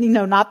 And,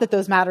 not that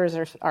those matters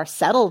are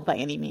settled by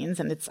any means.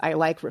 And I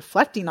like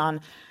reflecting on,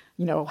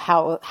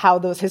 how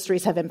those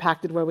histories have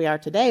impacted where we are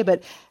today.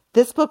 But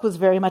this book was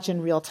very much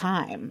in real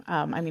time.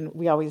 I mean,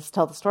 we always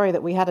tell the story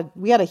that we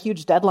had a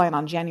huge deadline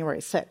on January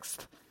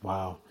 6th.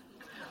 Wow.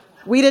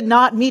 We did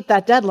not meet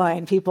that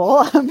deadline,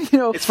 people.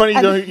 It's funny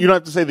you don't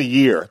have to say the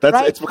year.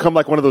 Right? It's become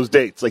like one of those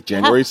dates, like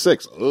January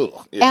 6th.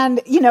 Ugh.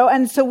 Yeah.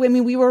 And so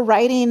when we were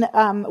writing,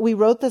 we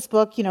wrote this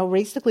book,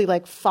 basically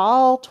like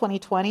fall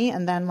 2020,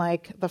 and then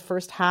like the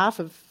first half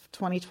of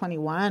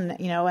 2021.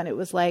 And it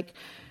was like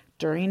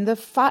during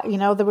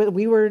the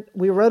we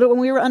wrote it when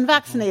we were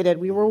unvaccinated.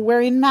 We were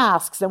wearing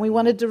masks, and we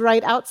wanted to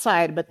write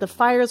outside, but the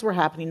fires were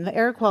happening, the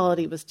air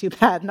quality was too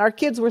bad, and our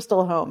kids were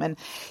still home, and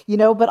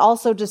but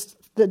also just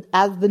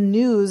as the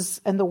news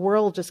and the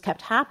world just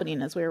kept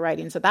happening as we were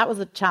writing. So that was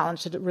a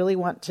challenge to really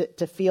want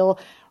to feel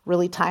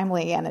really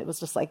timely. And it was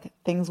just like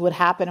things would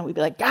happen and we'd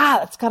be like,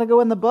 that's got to go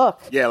in the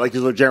book. Yeah, like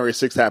January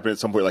 6th happened at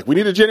some point. Like, we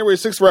need a January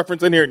 6th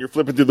reference in here, and you're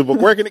flipping through the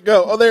book. Where can it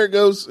go? Oh, there it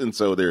goes. And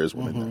so there is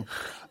one in there.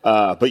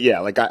 But yeah,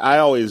 like I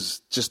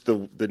always, just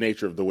the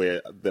nature of the way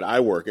that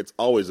I work, it's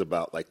always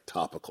about like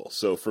topical.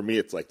 So for me,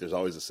 it's like there's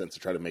always a sense to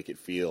try to make it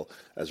feel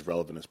as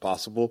relevant as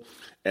possible.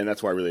 And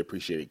that's why I really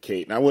appreciated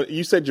Kate. Now,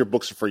 you said your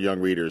books are for young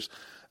readers.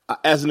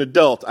 As an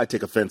adult, I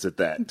take offense at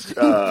that.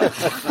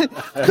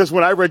 Because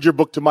when I read your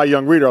book to my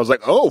young reader, I was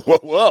like, oh,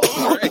 whoa.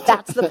 Right.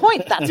 That's the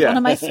point. That's one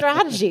of my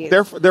strategies.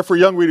 They're for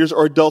young readers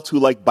or adults who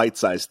like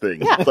bite-sized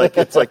things. Yeah.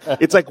 It's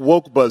like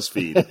woke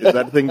BuzzFeed. Is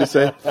that a thing to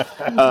say?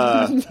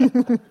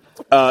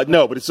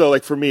 No, but so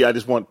like for me, I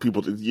just want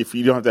people to, if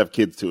you don't have to have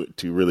kids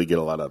to really get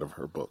a lot out of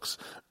her books.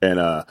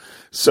 And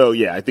so,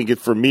 yeah, I think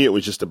for me, it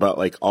was just about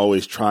like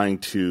always trying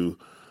to,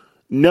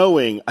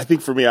 knowing, I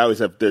think for me, I always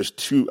have, there's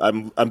two,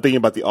 I'm thinking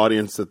about the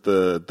audience that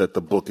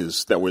the book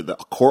is, that we're the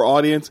core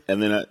audience.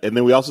 And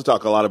then we also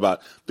talk a lot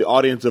about the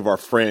audience of our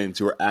friends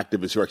who are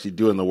activists, who are actually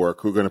doing the work,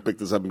 who are going to pick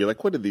this up and be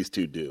like, what did these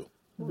two do?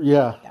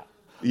 Yeah.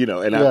 You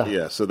know,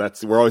 and so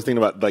we're always thinking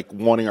about like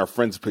wanting our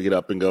friends to pick it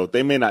up and go,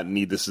 they may not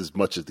need this as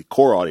much as the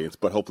core audience,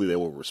 but hopefully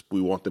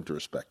we want them to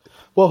respect it.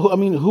 Well,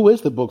 who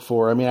is the book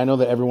for? I mean, I know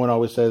that everyone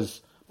always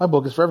says, my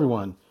book is for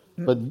everyone.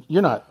 But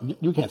you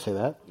can't say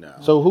that. No.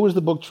 So who is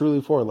the book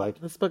truly for?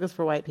 Like, this book is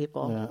for white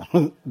people.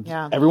 Yeah.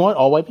 Yeah. Everyone?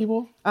 All white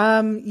people?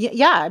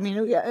 Yeah. I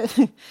mean,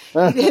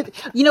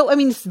 I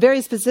mean,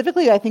 very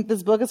specifically, I think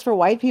this book is for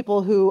white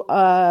people who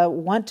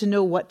want to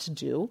know what to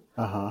do.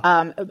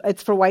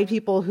 It's for white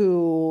people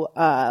who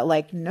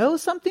know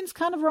something's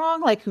kind of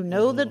wrong, like who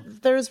know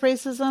that there's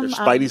racism. There's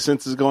spidey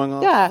senses going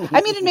on. Yeah.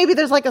 I mean, and maybe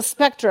there's like a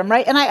spectrum,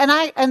 right?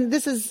 And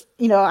this is,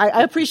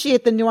 I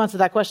appreciate the nuance of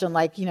that question.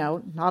 Like,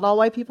 not all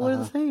white people are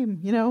the same,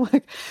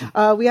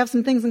 we have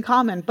some things in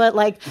common, but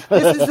like,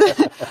 but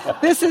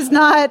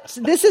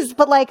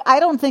like, I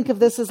don't think of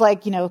this as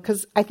like,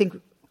 cause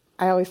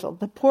I always feel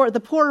the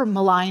poor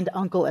maligned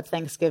uncle at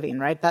Thanksgiving,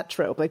 right? That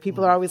trope. Like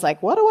people are always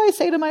like, what do I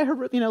say to my,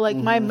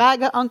 my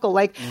MAGA uncle?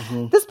 Like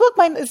this book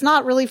is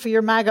not really for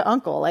your MAGA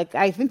uncle. Like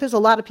I think there's a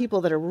lot of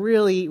people that are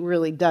really,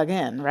 really dug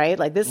in, right?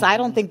 Like this, I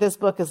don't think this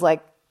book is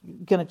like,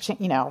 going to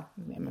change,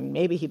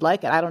 maybe he'd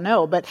like it. I don't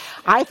know. But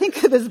I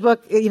think of this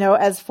book,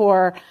 as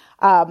for,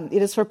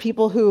 it is for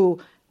people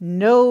who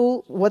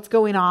know what's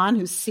going on,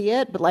 who see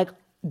it, but like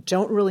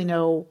don't really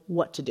know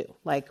what to do.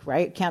 Like,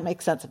 right? Can't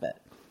make sense of it.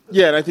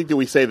 Yeah, and I think that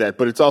we say that,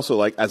 but it's also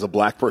like, as a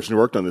black person who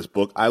worked on this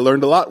book, I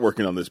learned a lot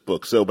working on this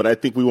book. So, but I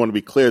think we want to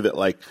be clear that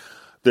like,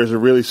 there's a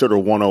really sort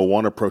of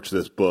 101 approach to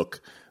this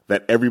book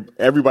that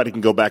everybody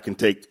can go back and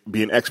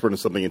be an expert in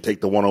something and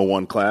take the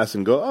 101 class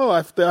and go, oh,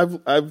 I've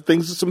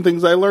some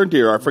things I learned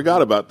here, or I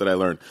forgot about that I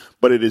learned.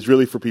 But it is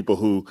really for people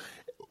who,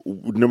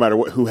 no matter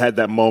what, who had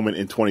that moment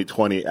in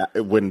 2020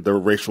 when the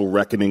racial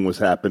reckoning was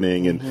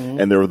happening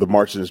and there were the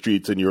marches in the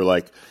streets, and you're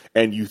like,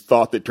 and you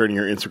thought that turning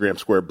your Instagram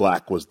square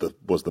black was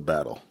the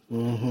battle.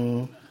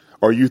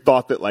 Or you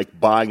thought that like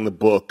buying the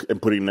book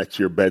and putting it next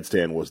to your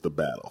bedstand was the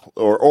battle,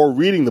 or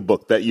reading the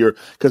book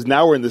because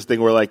now we're in this thing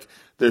where like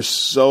there's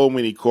so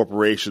many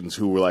corporations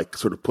who were like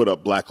sort of put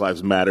up Black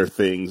Lives Matter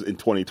things in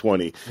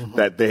 2020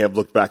 that they have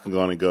looked back and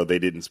gone and go, they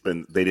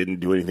didn't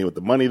do anything with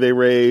the money they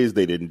raised.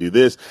 They didn't do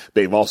this.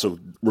 They've also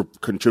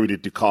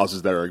contributed to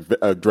causes that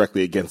are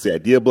directly against the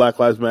idea of Black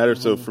Lives Matter.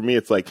 So for me,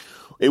 it's like,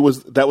 that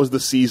was the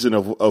season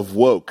of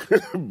woke,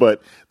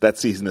 but that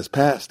season has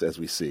passed, as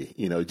we see.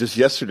 Just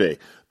yesterday,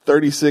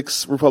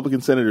 36 Republican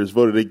senators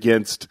voted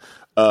against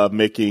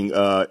making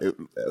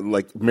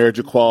like marriage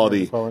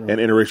equality and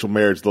interracial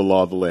marriage the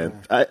law of the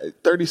land.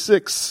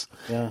 36.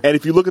 Yeah. And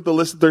if you look at the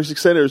list of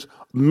 36 senators,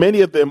 many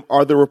of them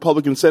are the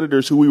Republican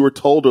senators who we were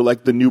told are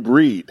like the new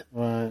breed.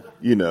 Right.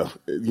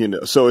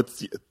 So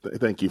it's,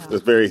 thank you.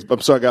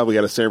 I'm sorry, God, we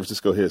got a San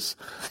Francisco hiss.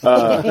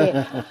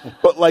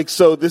 But like,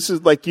 so this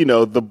is like,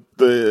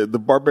 the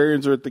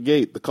barbarians are at the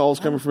gate. The call's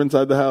coming from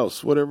inside the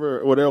house. What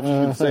else you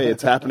can say?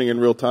 It's happening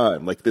in real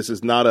time. Like this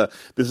is not a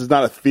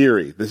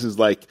theory. This is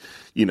like,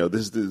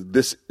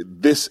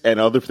 this and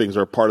other things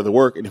are a part of the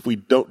work. And if we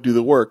don't do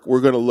the work,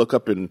 we're going to look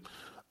up in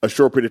a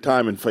short period of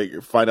time and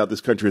find out this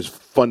country has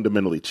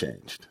fundamentally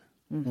changed.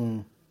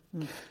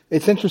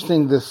 It's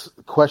interesting, this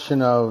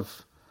question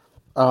of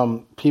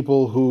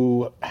people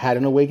who had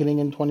an awakening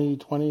in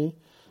 2020,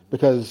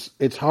 because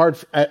it's hard.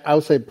 I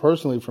would say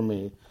personally for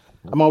me,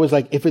 I'm always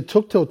like, if it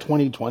took till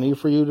 2020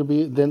 for you to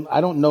be, then I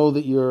don't know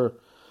that you're,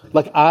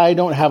 like, I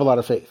don't have a lot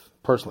of faith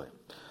personally.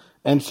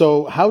 And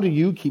so how do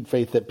you keep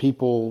faith that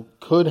people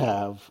could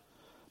have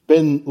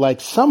been like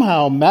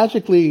somehow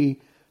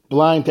magically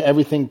blind to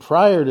everything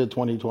prior to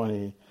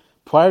 2020,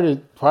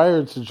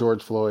 prior to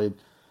George Floyd?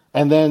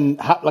 And then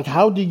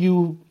how do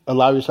you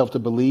allow yourself to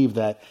believe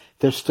that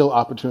there's still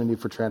opportunity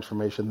for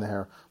transformation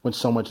there when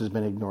so much has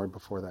been ignored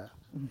before that?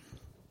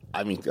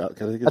 I mean,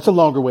 that's a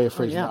longer way of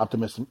phrasing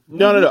optimism.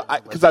 No,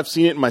 because I've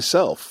seen it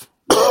myself.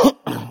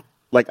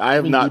 Like I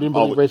have not. You didn't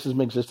believe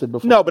racism existed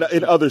before? No, but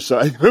in other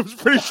side, I was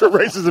pretty sure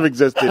racism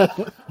existed.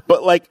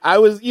 But like I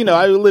was,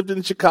 I lived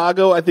in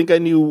Chicago. I think I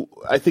knew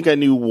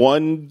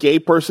one gay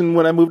person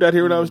when I moved out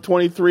here when I was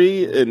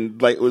 23,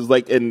 and like it was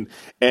like, and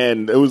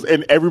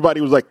everybody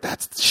was like,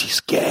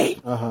 she's gay.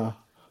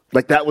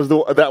 Like that was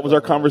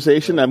our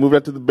conversation. I moved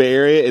out to the Bay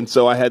Area, and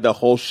so I had the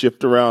whole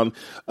shift around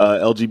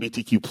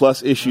LGBTQ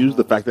plus issues.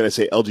 The fact that I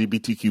say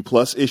LGBTQ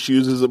plus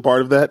issues is a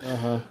part of that.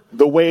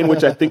 The way in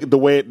which I think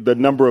the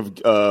number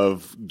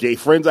of gay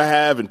friends I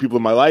have and people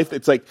in my life,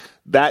 it's like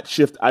that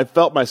shift. I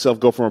felt myself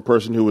go from a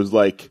person who was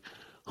like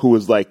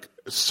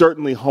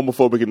certainly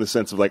homophobic in the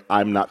sense of like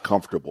I'm not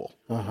comfortable.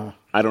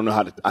 I don't know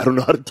how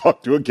to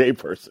talk to a gay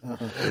person,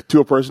 to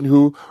a person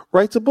who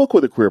writes a book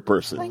with a queer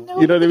person.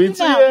 You know what I mean?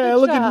 So yeah,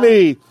 look at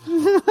me.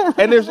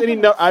 And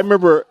I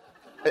remember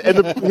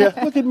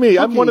Look at me.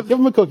 Give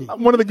him a cookie.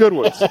 I'm one of the good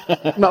ones,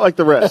 not like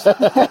the rest.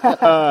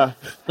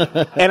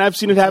 And I've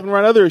seen it happen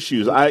around other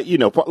issues. A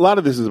lot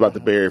of this is about the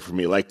Bay Area for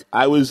me. Like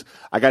I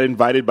got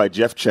invited by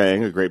Jeff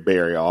Chang, a great Bay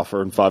Area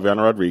author, and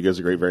Fabiana Rodriguez,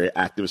 a great Bay Area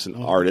activist and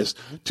artist,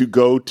 to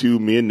go to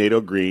me and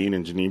Nato Green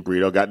and Janine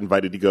Brito got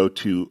invited to go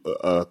to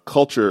a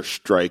culture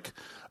strike,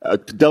 a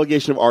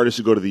delegation of artists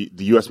who go to the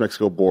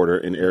U.S.-Mexico border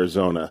in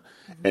Arizona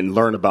and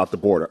learn about the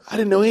border. I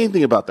didn't know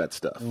anything about that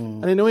stuff. I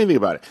didn't know anything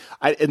about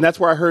it. And that's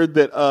where I heard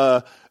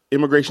that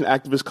immigration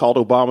activists called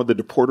Obama the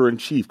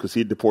deporter-in-chief because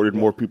he had deported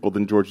more people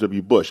than George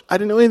W. Bush. I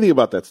didn't know anything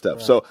about that stuff.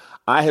 Right. So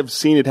I have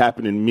seen it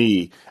happen in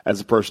me as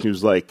a person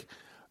who's like,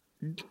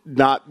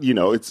 not,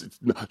 it's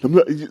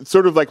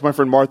sort of like my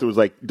friend Martha was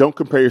like, don't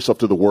compare yourself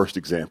to the worst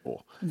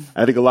example.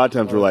 I think a lot of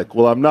times we're like,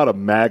 well, I'm not a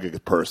MAGA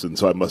person,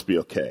 so I must be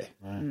okay.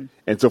 Right.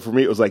 And so for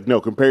me, it was like,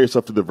 no, compare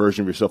yourself to the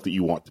version of yourself that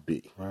you want to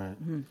be. Right.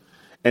 Mm-hmm.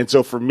 And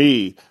so for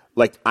me,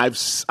 like I've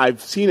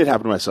seen it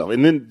happen to myself.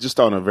 And then just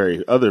on a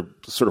very other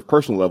sort of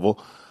personal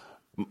level,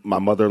 my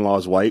mother-in-law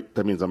is white.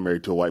 That means I'm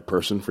married to a white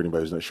person, for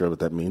anybody who's not sure what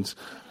that means.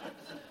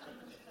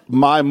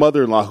 My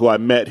mother-in-law, who I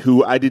met,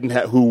 who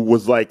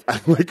was like,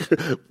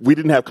 we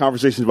didn't have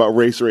conversations about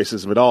race or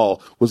racism at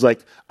all, was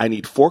like, I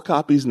need 4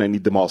 copies and I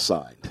need them all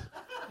signed.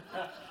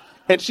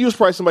 And she was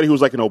probably somebody who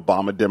was like an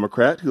Obama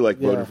Democrat who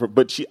voted for,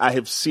 but I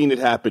have seen it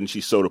happen.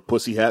 She sewed a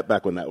pussy hat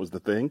back when that was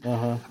the thing.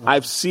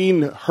 I've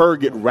seen her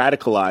get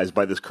radicalized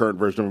by this current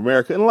version of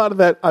America. And a lot of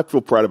that I feel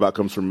proud about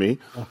comes from me.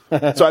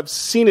 So I've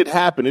seen it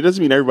happen. It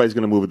doesn't mean everybody's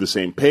going to move at the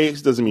same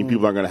pace. It doesn't mean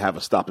people aren't going to have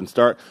a stop and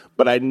start,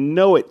 but I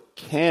know it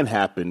can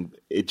happen.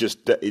 It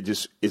just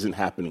isn't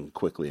happening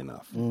quickly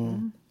enough.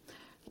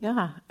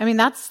 Yeah. I mean,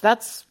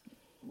 that's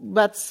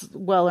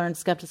well-earned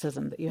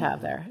skepticism that you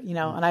have there,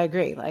 and I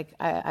agree. Like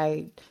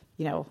I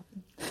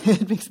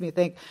it makes me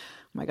think,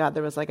 oh my God,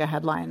 there was like a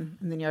headline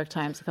in the New York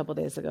Times a couple of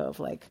days ago of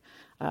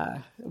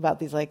about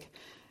these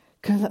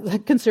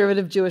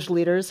conservative Jewish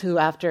leaders who,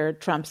 after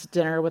Trump's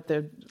dinner with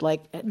the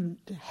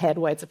head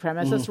white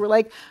supremacists, were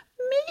like,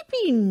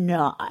 maybe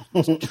not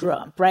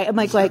Trump, right? I'm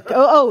like,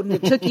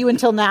 it took you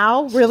until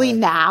now? Really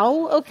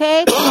now?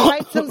 Okay.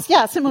 Right. So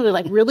yeah,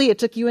 similarly, really it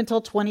took you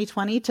until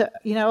 2020 to,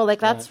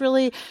 that's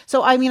really,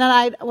 so I mean,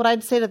 and what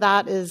I'd say to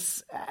that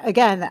is,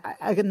 again,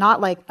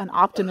 not like an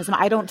optimism.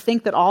 I don't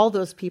think that all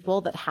those people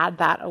that had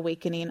that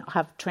awakening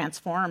have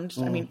transformed.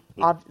 I mean,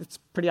 it's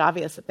pretty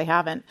obvious that they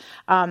haven't.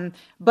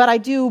 But I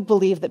do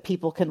believe that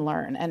people can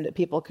learn and that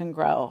people can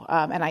grow.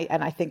 And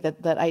I think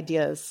that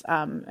ideas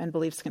and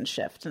beliefs can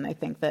shift. And I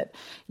think that,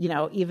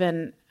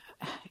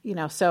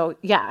 so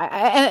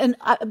yeah.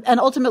 And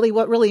ultimately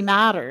what really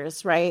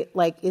matters, right?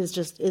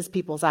 Is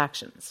people's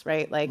actions,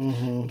 right?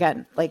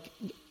 Again,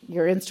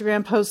 your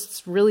Instagram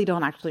posts really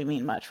don't actually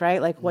mean much,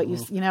 right?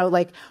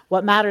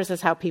 What matters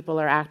is how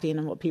people are acting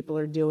and what people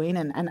are doing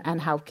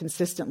and how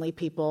consistently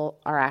people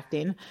are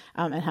acting,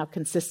 and how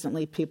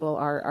consistently people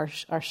are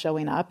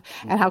showing up,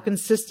 and how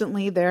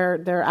consistently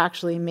they're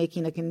actually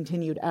making a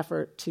continued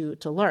effort to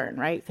learn,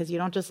 right? Because you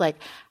don't just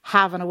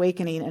have an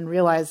awakening and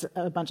realize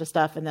a bunch of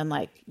stuff and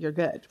then you're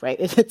good, right?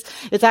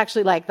 It's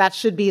actually that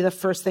should be the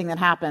first thing that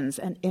happens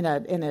and in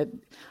a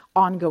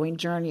ongoing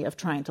journey of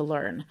trying to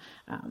learn.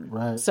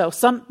 Right. So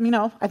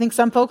I think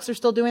some folks are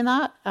still doing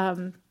that. I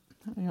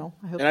hope.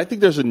 And I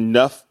think there's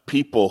enough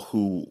people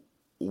who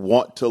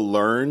want to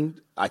learn.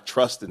 I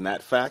trust in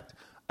that fact.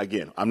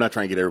 Again, I'm not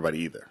trying to get everybody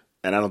either.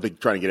 And I don't think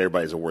trying to get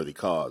everybody is a worthy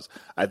cause.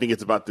 I think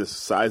it's about this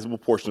sizable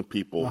portion of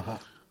people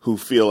who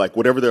feel like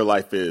whatever their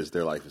life is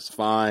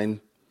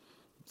fine.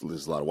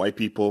 There's a lot of white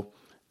people.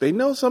 They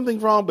know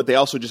something's wrong, but they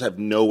also just have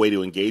no way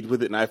to engage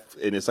with it.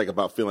 And it's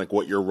about feeling like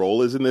what your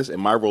role is in this.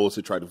 And my role is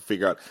to try to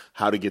figure out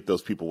how to get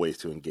those people ways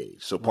to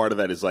engage. So part of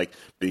that is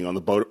being on the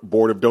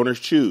board of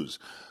Donors Choose.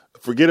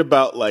 Forget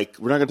about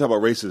we're not going to talk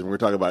about racism. We're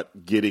talking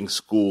about getting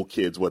school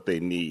kids what they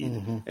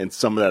need. And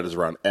some of that is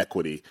around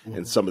equity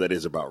and some of that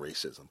is about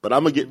racism. But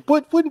I'm going to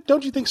get,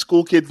 don't you think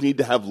school kids need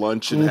to have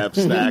lunch and have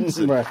snacks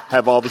and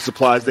have all the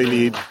supplies they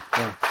need?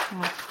 Yeah.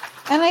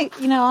 And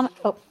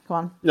go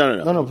on.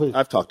 No, please.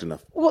 I've talked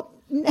enough. Well,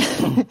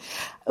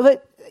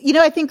 but,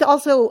 I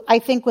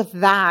think with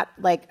that,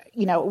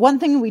 one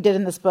thing we did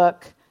in this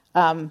book,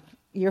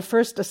 your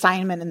first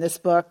assignment in this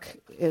book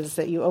is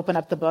that you open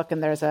up the book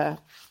and there's a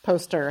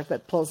poster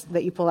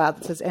that you pull out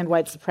that says "End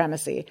White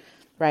Supremacy,"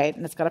 right?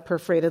 And it's got a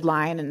perforated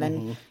line, and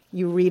then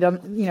you read them.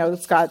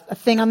 It's got a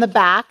thing on the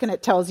back, and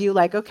it tells you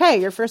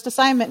okay, your first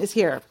assignment is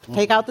here.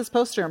 Take out this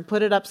poster and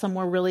put it up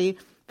somewhere really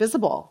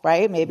visible,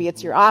 right? Maybe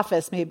it's your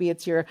office, maybe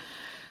it's your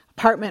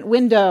apartment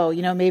window,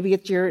 maybe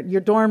it's your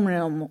dorm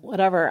room,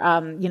 whatever,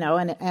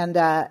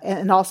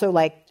 and also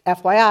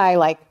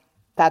FYI,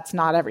 that's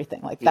not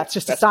everything. That's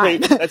just a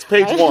sign. That's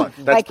page right? one.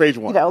 That's page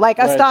one.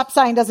 A stop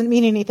sign doesn't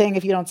mean anything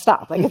if you don't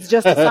stop. It's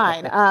just a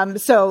sign.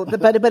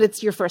 But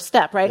it's your first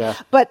step, right? Yeah.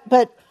 But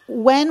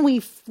when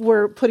we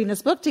were putting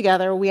this book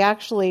together, we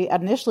actually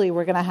initially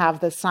were going to have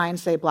the sign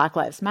say Black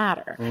Lives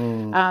Matter.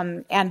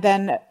 And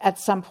then at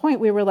some point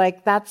we were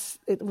like, that's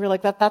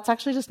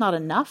actually just not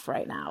enough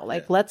right now.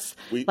 Like,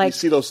 we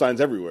see those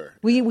signs everywhere.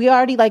 We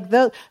already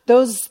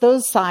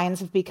those signs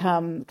have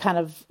become kind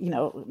of,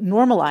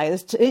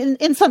 normalized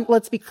in some,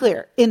 let's be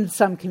clear, in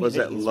some communities.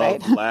 Was that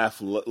love, right?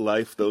 laugh,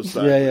 life, those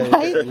signs? Yeah.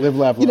 Right? Live,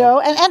 laugh,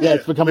 love. And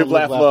it's become live,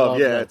 laugh, love.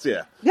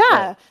 Yeah.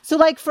 Yeah. So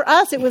like for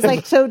us, it was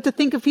like, so to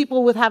think of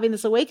people with having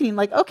this awakening,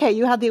 like, okay,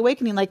 you had the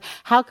awakening, like,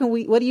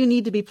 what do you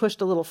need to be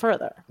pushed a little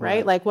further?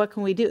 Right? Like, what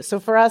can we do? So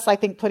for us, I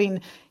think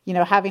putting,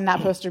 having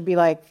that poster be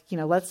like,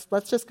 let's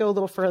just go a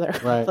little further.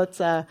 Right.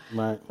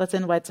 Let's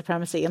end white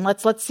supremacy, and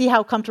let's see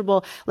how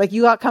comfortable, like,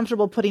 you got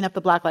comfortable putting up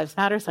the Black Lives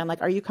Matter sign.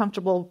 Like, are you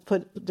comfortable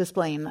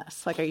displaying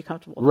this? Like, are you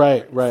comfortable?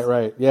 Right.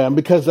 Yeah. And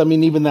because,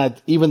 even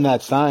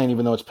that sign,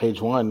 even though it's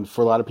page 1,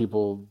 for a lot of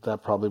people,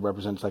 that probably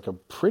represents like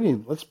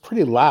that's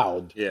pretty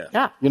loud.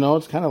 Yeah.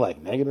 It's kind of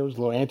like negative, it's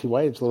a little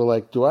anti-white. It's a little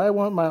like, do I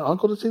want my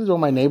uncle to see this or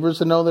my neighbors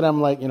to know that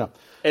I'm like, And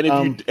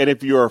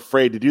if you're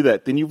afraid to do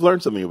that, then you've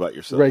learned something about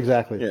yourself. Right,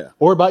 exactly. Yeah.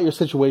 Or about your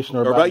situation,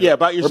 or about your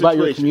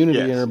community,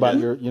 yes. and about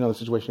your the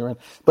situation you're in.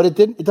 But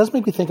it does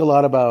make me think a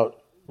lot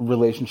about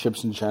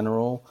relationships in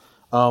general.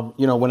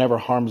 Whenever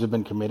harms have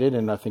been committed,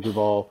 and I think we've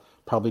all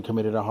probably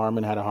committed a harm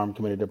and had a harm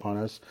committed upon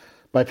us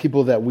by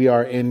people that we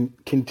are in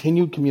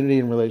continued community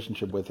and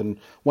relationship with. And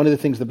one of the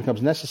things that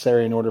becomes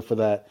necessary in order for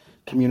that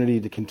community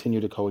to continue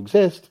to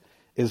coexist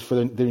is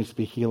there needs to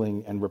be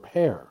healing and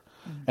repair.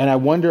 And I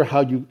wonder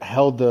how you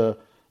held the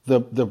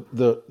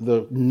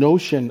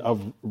notion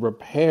of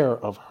repair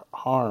of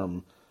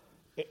harm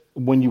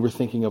when you were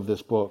thinking of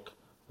this book,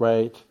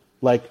 right?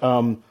 Like,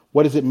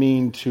 what does it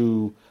mean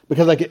to,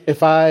 because like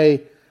if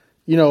I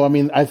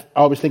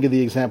always think of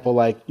the example,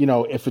 like,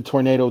 if a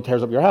tornado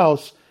tears up your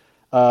house,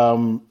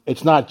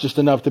 it's not just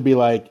enough to be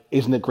like,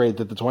 isn't it great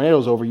that the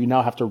tornado's over? You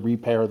now have to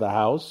repair the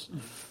house.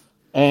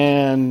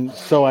 And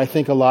so I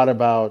think a lot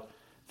about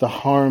the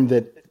harm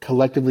that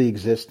collectively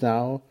exists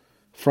now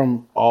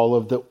from all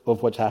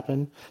of what's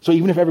happened. So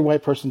even if every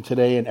white person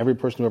today and every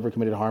person who ever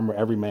committed harm, or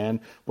every man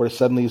were to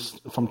suddenly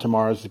from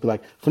tomorrow to be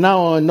like, from now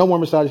on, no more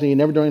misogyny,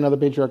 never doing another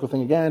patriarchal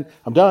thing again,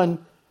 I'm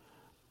done.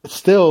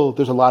 Still,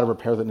 there's a lot of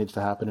repair that needs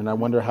to happen. And I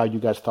wonder how you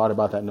guys thought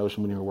about that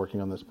notion when you were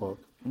working on this book.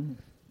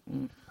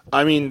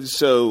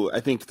 So I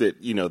think that,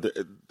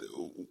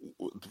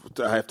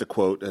 I have to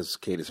quote, as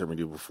Kate has heard me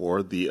do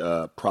before,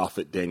 the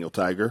prophet Daniel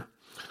Tiger.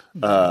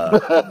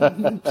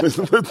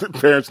 The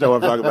parents know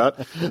what I'm talking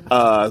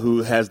about.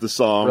 Who has the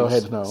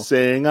song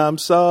 "Saying I'm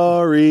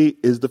Sorry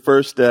is the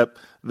first step,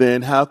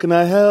 then how can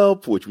I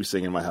help?" which we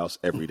sing in my house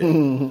every day.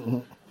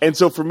 And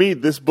so for me,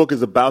 this book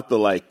is about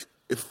the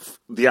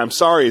I'm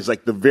sorry is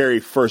like the very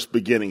first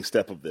beginning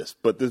step of this,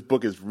 but this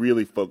book is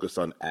really focused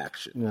on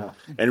action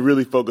and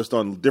really focused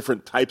on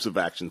different types of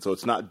action. So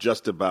it's not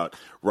just about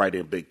writing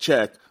a big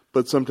check,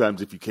 but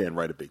sometimes if you can,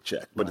 write a big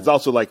check. But it's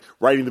also like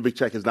writing the big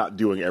check is not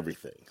doing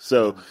everything.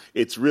 So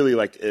it's really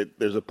like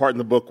there's a part in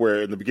the book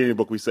where in the beginning of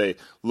the book we say,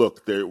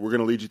 look, we're going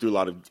to lead you through a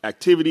lot of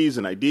activities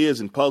and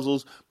ideas and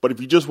puzzles, but if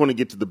you just want to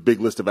get to the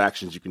big list of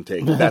actions you can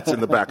take, that's in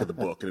the back of the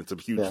book. And it's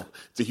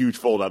a huge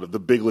fold out of the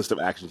big list of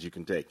actions you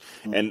can take.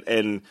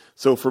 And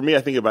so for me, I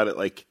think about it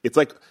like,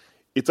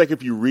 it's like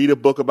if you read a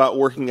book about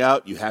working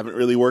out, you haven't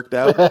really worked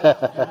out.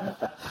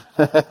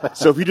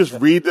 So if you just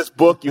read this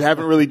book, you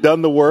haven't really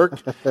done the work.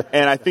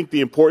 And I think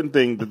the important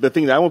thing, the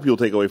thing that I want people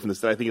to take away from this,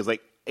 that I think is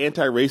like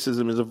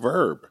anti-racism is a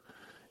verb.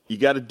 You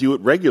got to do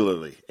it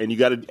regularly, and you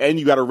got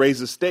to raise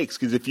the stakes.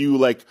 Because if you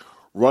like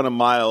run a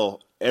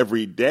mile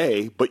every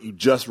day, but you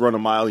just run a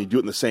mile and you do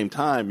it in the same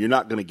time, you're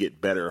not going to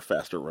get better or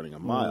faster at running a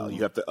mile.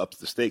 You have to up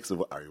the stakes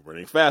of, are you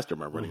running faster?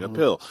 Am I running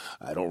uphill?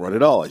 I don't run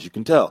at all, as you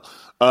can tell.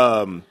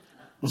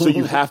 So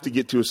you have to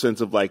get to a sense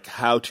of like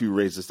how to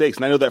raise the stakes.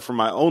 And I know that from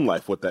my own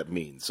life, what that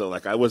means. So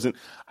like I wasn't,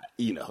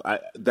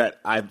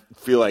 I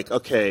feel like,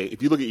 okay,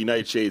 if you look at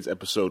United Shades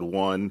episode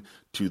 1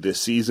 to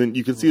this season,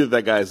 you can see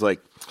that guy's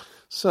like,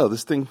 so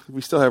this thing,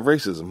 we still have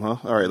racism, huh?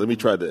 All right, let me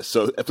try this.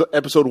 So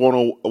episode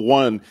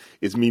 101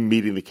 is me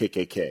meeting the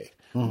KKK.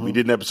 We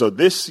did an episode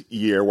this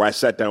year where I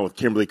sat down with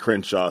Kimberly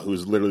Crenshaw,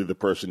 who's literally the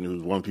person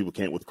who's one people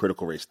came with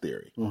critical race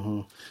theory.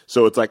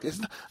 So it's like, I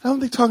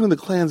don't think talking to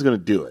the Klan's going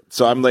to do it.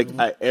 So I'm like,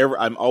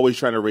 I'm always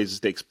trying to raise the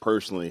stakes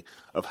personally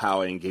of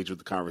how I engage with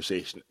the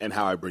conversation and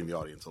how I bring the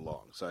audience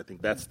along. So I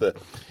think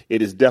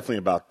it is definitely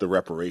about the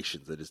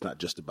reparations. It is not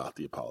just about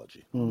the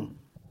apology.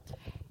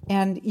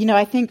 And,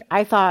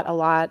 I thought a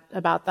lot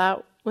about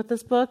that with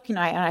this book, and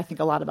I think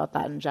a lot about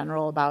that in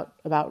general,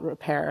 about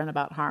repair and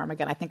about harm.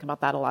 Again, I think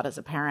about that a lot as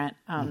a parent,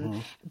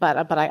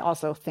 but I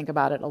also think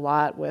about it a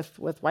lot with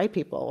white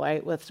people,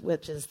 right?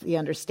 Which is the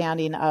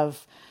understanding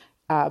of,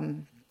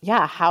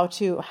 how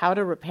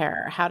to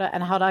repair, how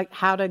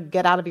to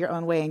get out of your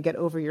own way and get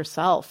over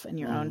yourself and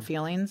your own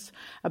feelings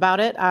about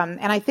it.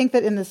 And I think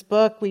that in this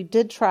book we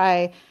did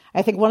try.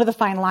 I think one of the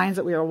fine lines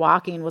that we were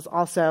walking was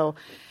also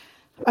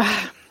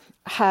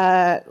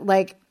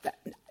like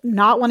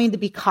not wanting to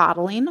be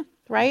coddling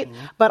right?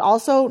 But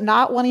also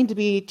not wanting to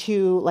be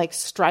too like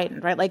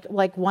strident, right?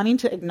 Like wanting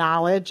to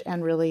acknowledge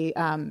and really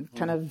kind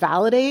of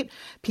validate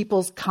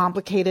people's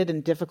complicated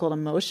and difficult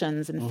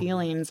emotions and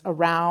feelings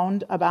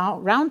around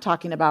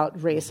talking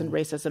about race and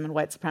racism and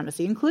white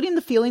supremacy, including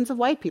the feelings of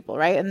white people,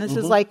 right? And this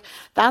is like,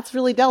 that's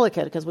really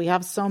delicate because we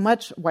have so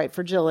much white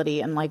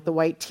fragility and like the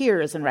white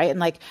tears and right. And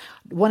like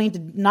wanting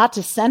to not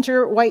to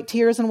center white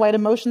tears and white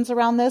emotions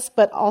around this,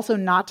 but also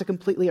not to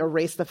completely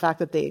erase the fact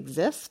that they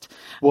exist.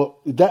 Well,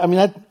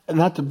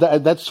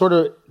 that's sort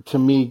of, to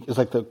me, is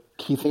like the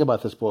key thing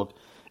about this book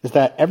is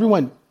that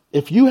everyone,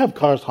 if you have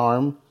caused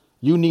harm,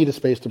 you need a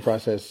space to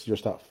process your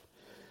stuff.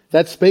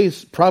 That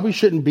space probably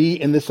shouldn't be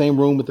in the same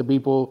room with the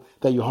people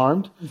that you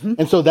harmed.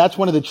 And so that's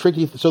one of the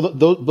tricky,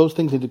 those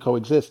things need to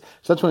coexist.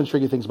 So that's one of the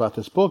tricky things about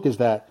this book is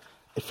that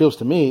it feels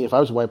to me, if I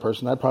was a white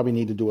person, I'd probably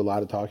need to do a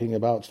lot of talking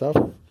about stuff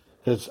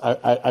because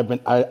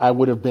I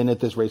would have been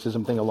at this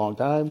racism thing a long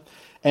time.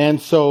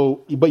 And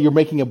so, but you're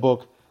making a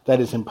book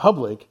that is in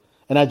public.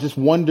 And I just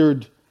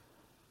wondered,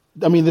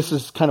 I mean, this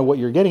is kind of what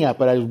you're getting at,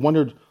 but I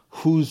wondered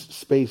whose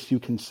space you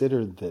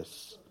considered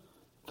this,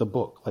 the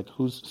book. Like,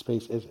 whose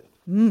space is it?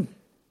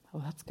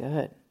 Oh, that's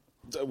good.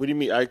 What do you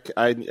mean?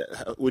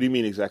 What do you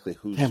mean exactly?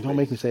 Who's? Damn, don't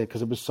make me say it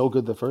because it was so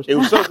good the first time. It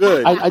was so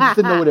good. I just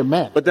didn't know what it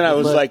meant. But then I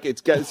was like,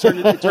 it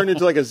turned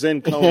into like a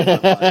Zen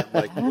koan.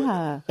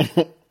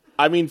 Like,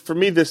 I mean, for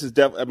me, this is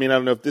I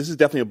don't know if this is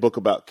definitely a book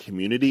about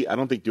community. I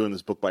don't think doing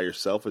this book by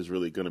yourself is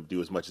really going to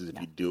do as much as if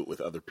you do it with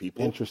other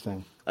people.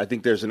 Interesting. I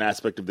think there's an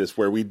aspect of this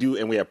where we do,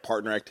 and we have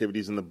partner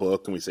activities in the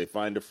book, and we say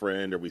find a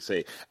friend, or we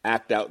say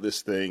act out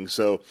this thing.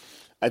 So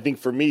I think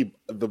for me,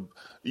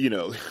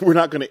 we're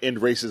not going to end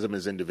racism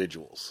as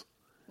individuals.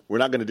 We're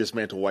not going to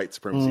dismantle white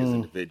supremacy as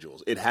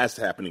individuals. It has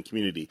to happen in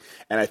community.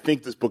 And I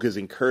think this book is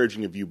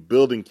encouraging of you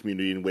building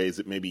community in ways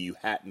that maybe you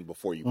hadn't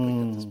before you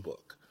picked up this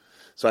book.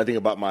 So I think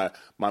about my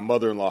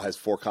mother-in-law has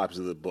 4 copies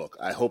of the book.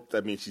 I hope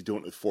that means she's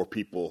doing it with 4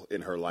 people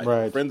in her life,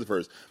 right. Friends of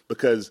hers,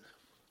 because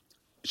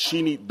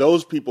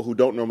those people who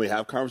don't normally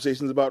have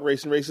conversations about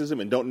race and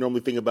racism and don't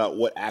normally think about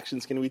what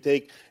actions can we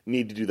take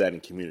need to do that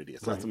in community.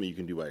 It's not something you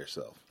can do by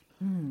yourself.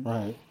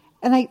 Right.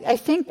 And I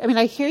think,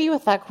 I hear you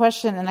with that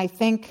question, and I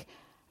think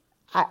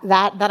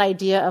that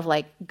idea of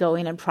like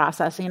going and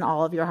processing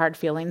all of your hard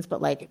feelings,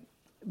 but like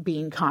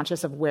being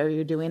conscious of where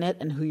you're doing it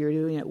and who you're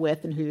doing it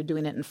with and who you're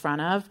doing it in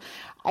front of.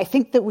 I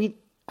think that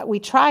we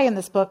try in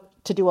this book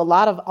to do a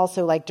lot of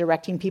also like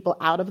directing people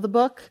out of the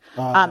book,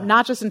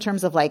 not just in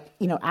terms of like,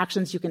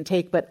 actions you can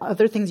take, but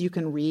other things you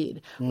can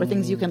read or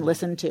things you can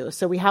listen to.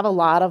 So we have a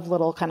lot of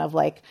little kind of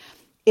like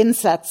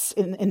insets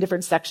in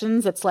different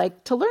sections. It's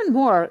like, to learn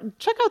more,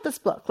 check out this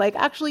book. Like,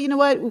 actually, you know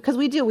what? Because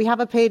we have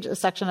a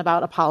section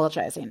about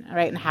apologizing,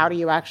 right? And how do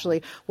you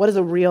actually, what is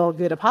a real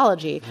good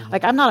apology?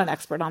 Like, I'm not an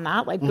expert on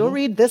that. Like, go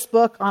read this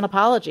book on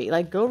apology.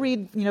 Like, go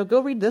read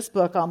this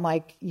book on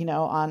like,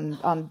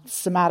 on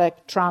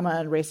somatic trauma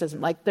and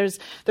racism. Like, there's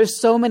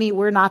so many,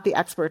 we're not the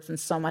experts in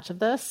so much of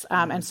this.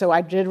 And so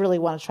I did really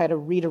want to try to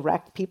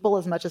redirect people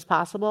as much as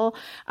possible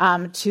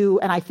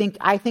and I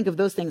think of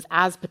those things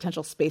as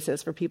potential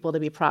spaces for people to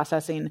be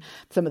processing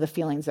some of the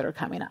feelings that are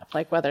coming up,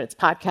 like whether it's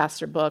podcasts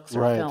or books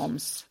or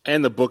films.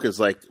 And the book is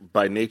like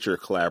by nature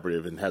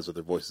collaborative and has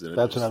other voices in it.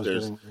 That's what I was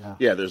getting.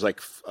 There's like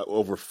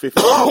over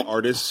 50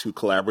 artists who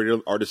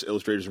collaborated, artists,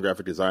 illustrators, and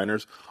graphic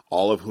designers,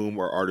 all of whom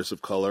are artists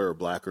of color or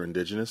Black or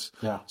Indigenous.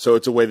 Yeah. So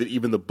it's a way that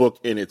even the book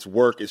in its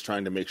work is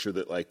trying to make sure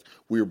that like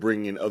we're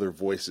bringing in other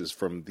voices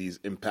from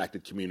these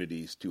impacted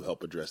communities to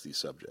help address these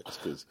subjects.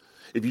 Because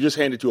if you just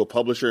hand it to a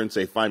publisher and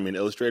say, find me an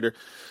illustrator,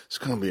 it's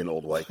going to be an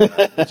old white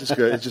guy. It's just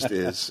good. It just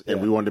is.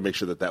 And we wanted to make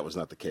sure that was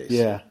not the case.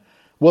 Yeah.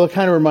 Well, it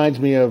kind of reminds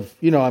me of,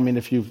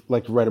 if you've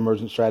like read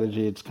Emergent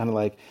Strategy, it's kind of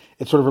like,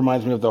 it sort of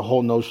reminds me of the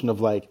whole notion of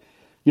like,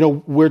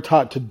 we're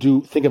taught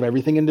to think of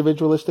everything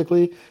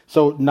individualistically.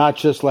 So not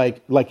just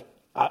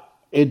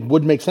it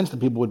would make sense that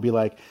people would be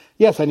like,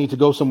 yes, I need to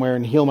go somewhere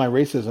and heal my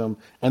racism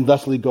and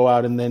thusly go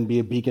out and then be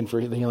a beacon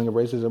for the healing of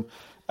racism.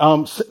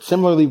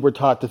 Similarly, we're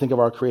taught to think of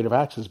our creative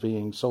acts as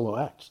being solo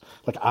acts.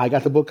 Like, I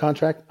got the book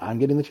contract, I'm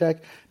getting the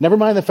check. Never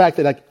mind the fact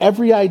that like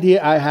every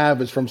idea I have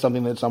is from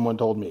something that someone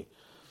told me,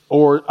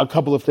 or a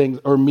couple of things,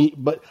 or me.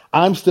 But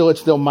it's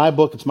still my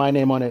book. It's my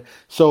name on it.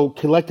 So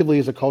collectively,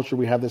 as a culture,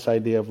 we have this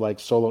idea of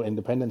like solo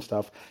independent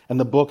stuff, and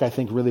the book I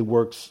think really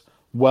works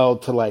well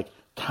to like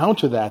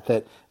counter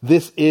that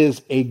this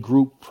is a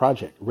group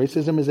project.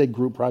 Racism is a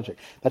group project.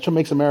 That's what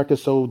makes America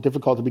so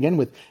difficult to begin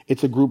with.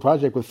 It's a group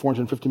project with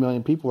 450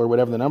 million people or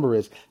whatever the number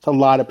is. It's a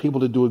lot of people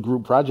to do a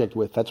group project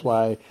with. That's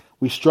why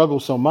we struggle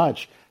so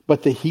much.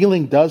 But the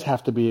healing does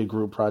have to be a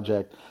group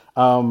project.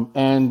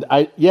 And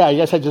I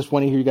guess I just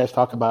want to hear you guys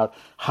talk about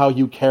how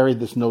you carried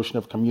this notion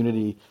of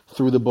community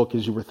through the book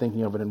as you were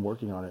thinking of it and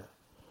working on it.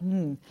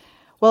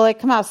 Well, like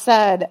Kamau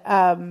said,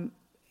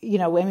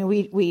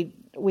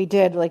 we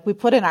did, like, we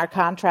put in our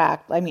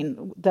contract,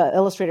 the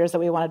illustrators that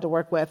we wanted to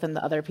work with and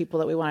the other people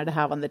that we wanted to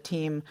have on the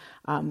team,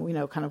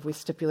 we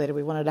stipulated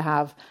we wanted to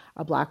have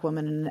a Black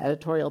woman in an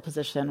editorial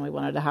position. We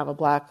wanted to have a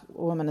Black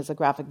woman as a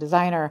graphic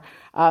designer.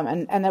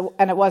 And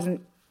it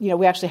wasn't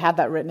we actually had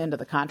that written into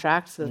the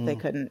contract so that they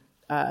couldn't.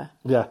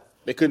 Yeah.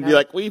 They couldn't be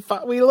like, we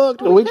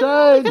looked. We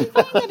tried.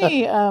 But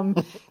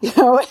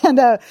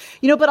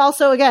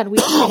also again,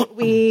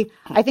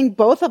 I think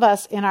both of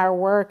us in our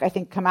work, I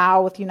think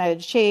Kamau with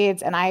United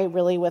Shades and I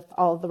really with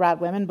all of the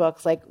Rad Women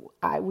books, like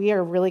we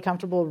are really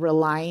comfortable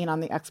relying on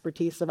the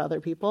expertise of other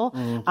people,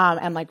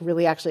 and like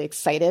really actually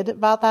excited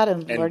about that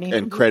and learning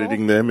and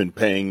crediting them and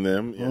paying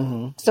them.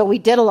 Yeah. So we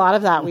did a lot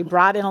of that. We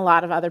brought in a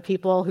lot of other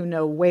people who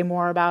know way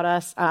more about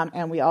us,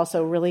 and we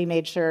also really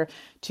made sure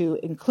to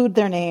include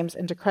their names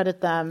and to credit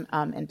them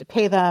and to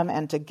pay them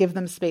and to give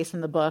them space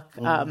in the book.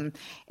 And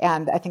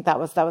I think that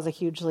was a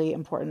hugely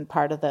important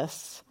part of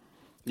this.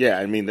 Yeah,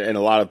 I mean, and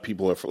a lot of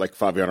people are like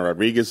Fabiana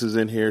Rodriguez is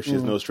in here.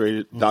 She's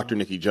illustrated. Dr.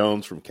 Nikki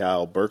Jones from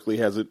Cal Berkeley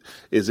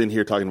is in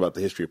here talking about the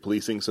history of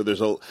policing. So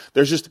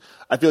there's just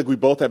I feel like we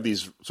both have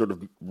these sort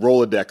of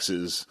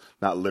Rolodexes,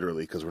 not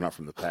literally because we're not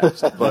from the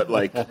past, but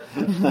like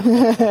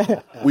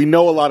we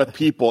know a lot of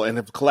people and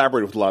have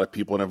collaborated with a lot of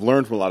people and have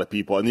learned from a lot of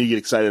people. And then you get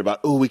excited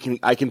about,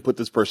 I can put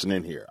this person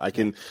in here. I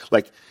can,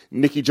 like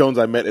Nikki Jones,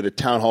 I met at a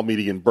town hall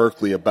meeting in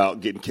Berkeley about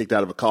getting kicked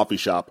out of a coffee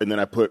shop, and then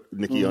I put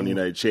Nikki on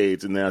United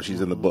Shades, and now she's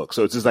in the book.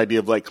 So it's this idea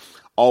of like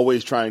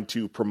always trying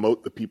to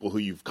promote the people who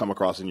you've come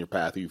across in your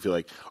path who you feel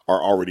like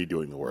are already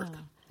doing the work.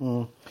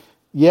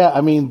 Yeah,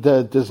 I mean,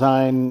 the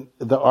design,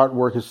 the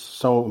artwork is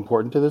so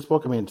important to this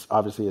book. I mean, it's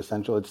obviously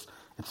essential. It's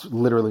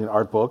literally an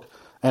art book.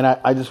 And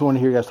I just want to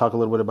hear you guys talk a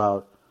little bit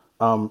about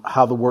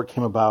how the work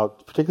came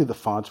about, particularly the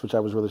fonts, which I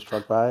was really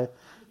struck by.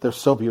 They're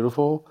so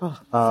beautiful.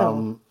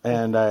 So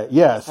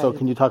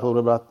can you talk a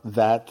little bit about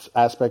that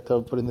aspect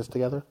of putting this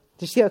together?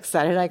 Did you see how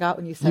excited I got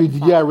when you said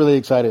Yeah, really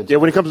excited. Yeah,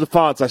 when it comes to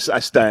fonts, I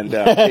stand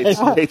down. It's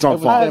on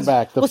fonts.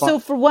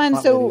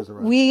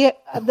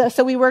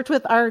 We worked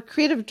with our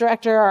creative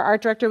director. Our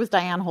art director was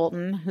Diane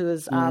Holton, who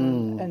is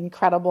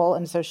incredible,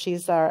 and so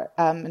she's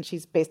and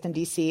she's based in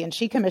DC, and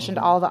she commissioned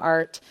all the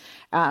art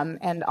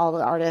and all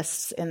the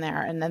artists in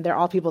there, and then they're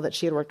all people that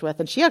she had worked with,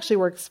 and she actually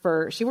works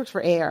for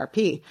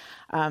AARP.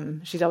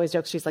 She's always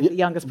jokes she's like the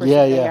youngest person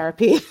at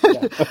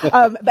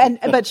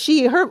AARP. But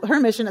her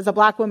mission as a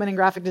Black woman in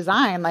graphic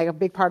design, like a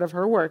big part of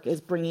her work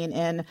is bringing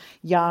in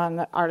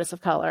young artists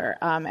of color,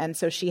 and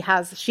so she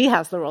has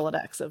the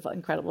Rolodex of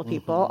incredible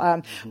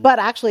people. But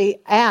actually,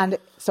 the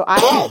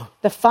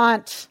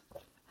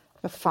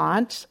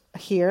font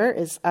here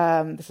is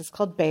this is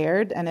called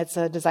Bayard, and it's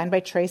designed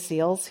by Trey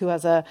Seals,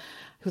 who's a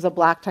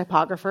Black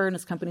typographer, and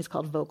his company's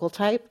called Vocal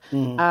Type.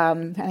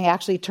 And he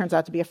actually turns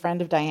out to be a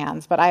friend of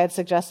Diane's. But I had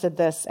suggested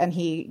this, and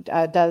he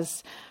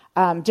does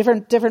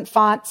different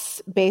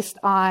fonts based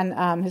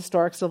on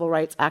historic civil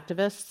rights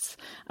activists.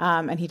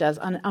 And he does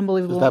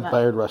unbelievable. Is that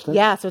Bayard Rustin?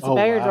 Yeah, so it's a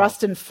Bayard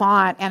Rustin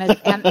font, and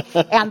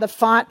the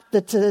font,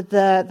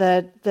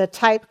 the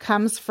type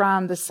comes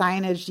from the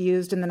signage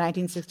used in the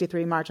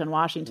 1963 March on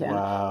Washington,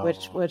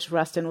 which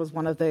Rustin was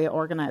one of the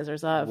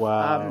organizers of.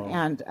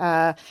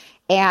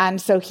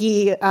 And so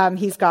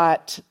he's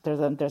got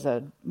there's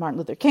a Martin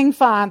Luther King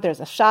font, there's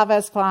a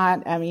Chavez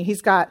font. I mean,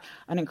 he's got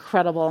an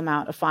incredible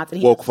amount of fonts,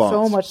 and he does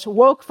so much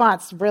woke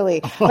fonts,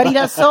 really. But he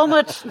does so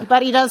much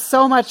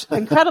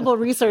incredible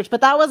research.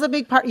 But that was a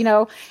big part,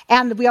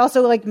 And we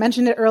also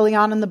mentioned it early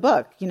on in the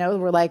book.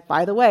 We're like,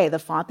 by the way, the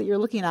font that you're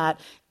looking at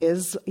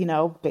is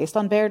based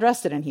on Bayard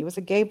Rustin, and he was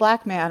a gay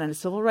Black man and a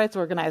civil rights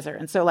organizer.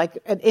 And so at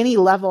any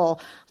level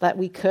that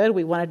we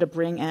wanted to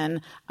bring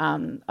in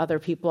other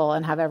people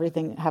and have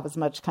everything have as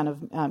much kind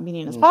of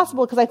meaning as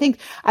possible. Because I think,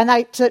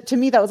 to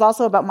me, that was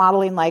also about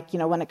modeling,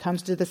 when it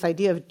comes to this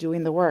idea of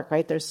doing the work,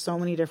 right? There's so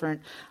many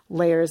different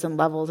layers and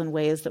levels and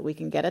ways that we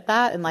can get at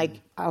that. And I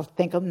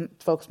think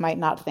folks might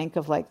not think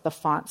of the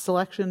font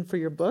selection for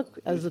your book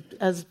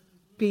as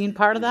being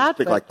part of that.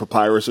 Pick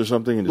Papyrus or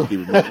something and just keep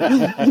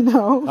it.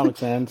 Comic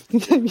Sans.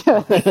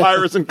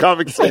 Papyrus and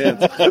Comic Sans,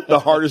 the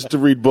hardest to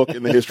read book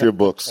in the history of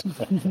books.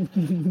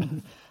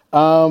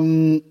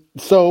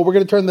 So we're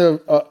going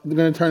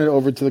to turn it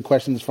over to the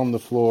questions from the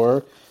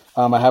floor.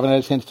 I haven't had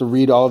a chance to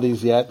read all of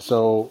these yet,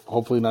 so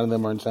hopefully none of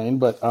them are insane.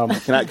 But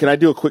can I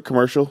do a quick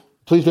commercial?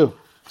 Please do.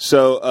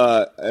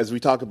 So as we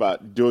talk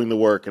about doing the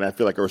work, and I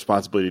feel like a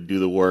responsibility to do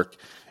the work,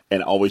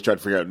 and always try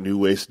to figure out new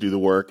ways to do the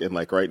work. And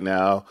right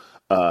now,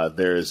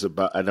 there's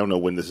I don't know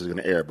when this is going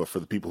to air, but for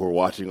the people who are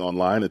watching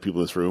online, the people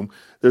in this room,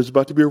 there's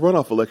about to be a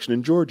runoff election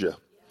in Georgia.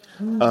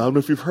 I don't know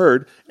if you've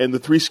heard, and the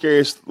three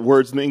scariest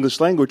words in the English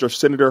language are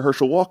Senator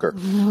Herschel Walker.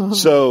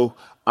 So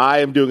I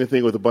am doing a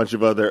thing with a bunch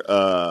of other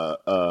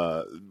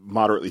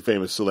moderately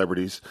famous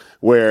celebrities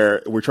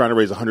where we're trying to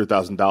raise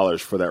 $100,000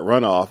 for that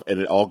runoff,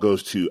 and it all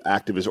goes to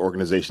activist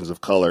organizations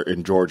of color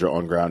in Georgia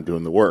on ground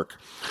doing the work.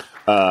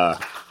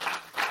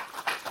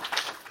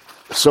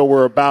 So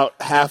we're about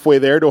halfway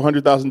there to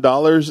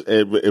 $100,000,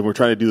 and we're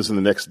trying to do this in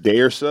the next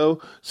day or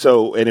so.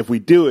 And if we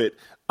do it,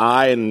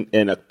 I and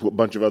a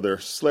bunch of other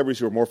celebrities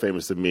who are more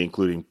famous than me,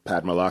 including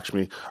Padma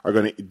Lakshmi, are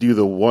going to do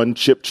the one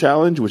chip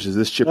challenge, which is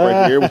this chip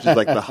right here, which is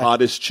like the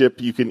hottest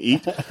chip you can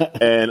eat,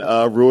 and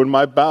ruin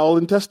my bowel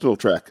intestinal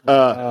tract.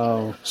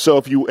 So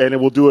and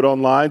we'll do it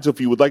online. So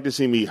if you would like to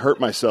see me hurt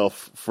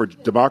myself for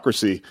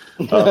democracy,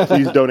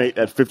 please donate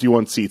at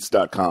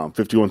 51seats.com.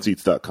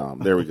 51seats.com.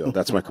 There we go.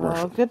 That's my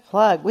commercial. Oh, good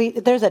plug.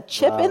 There's a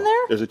chip in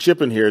there? There's a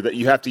chip in here that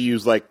you have to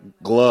use like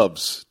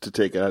gloves to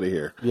take out of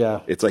here.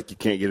 Yeah. It's like you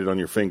can't get it on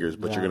your fingers,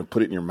 but you're going to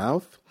put it in your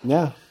mouth.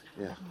 Yeah.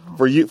 Yeah.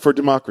 For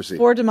democracy.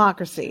 For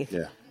democracy.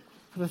 Yeah.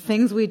 For the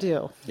things we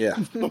do. Yeah.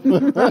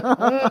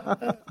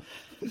 Well,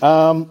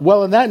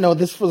 on that note,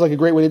 this was like a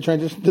great way to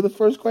transition to the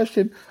first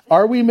question.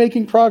 Are we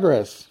making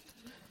progress?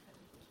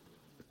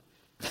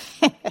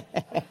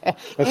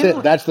 That's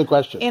it. That's the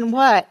question. In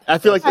what? I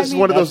feel like this is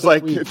one of those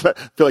like That's I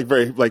feel like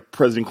very like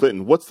President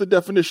Clinton. What's the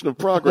definition of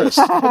progress?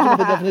 What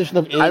the definition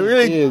of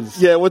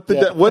is. Yeah. What's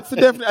the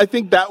definition? I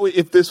think that way.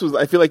 If this was,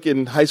 I feel like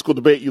in high school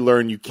debate, you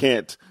learn you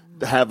can't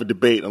have a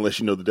debate unless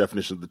you know the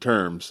definition of the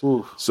terms.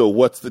 Oof. So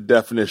what's the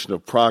definition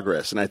of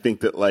progress? And I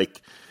think that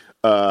like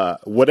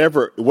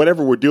whatever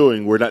we're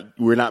doing,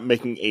 we're not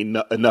making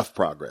enough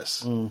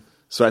progress.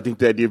 So I think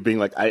the idea of being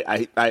like,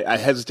 I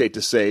hesitate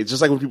to say, it's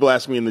just like when people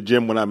ask me in the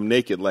gym when I'm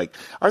naked, like,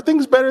 are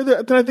things better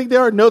than I think they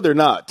are? No, they're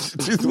not.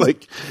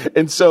 Like,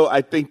 and so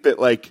I think that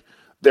like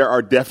there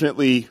are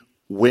definitely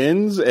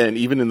wins, and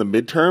even in the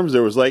midterms,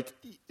 it was like,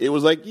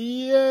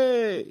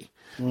 yay.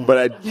 But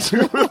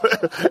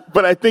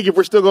I think if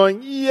we're still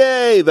going,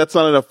 yay, that's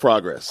not enough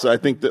progress. So I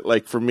think that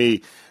like for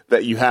me,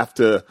 that you have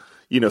to,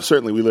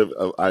 certainly we live,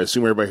 I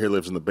assume everybody here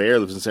lives in the Bay Area,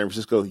 lives in San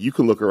Francisco. You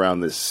can look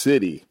around this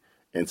city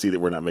and see that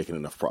we're not making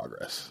enough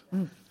progress.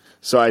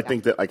 So I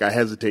think that like I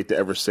hesitate to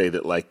ever say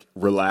that like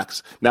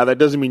relax. Now that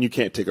doesn't mean you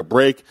can't take a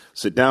break,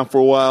 sit down for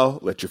a while,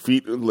 let your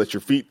feet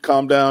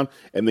calm down,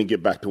 and then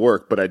get back to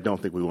work. But I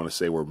don't think we want to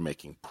say we're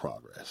making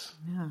progress.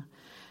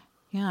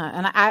 Yeah.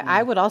 And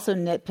I would also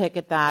nitpick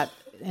at that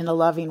in a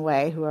loving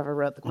way, whoever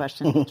wrote the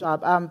question. Good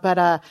job.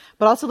 But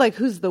also like,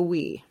 who's the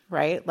we,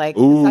 right? Like,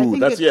 ooh,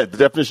 that's the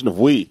definition of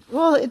we.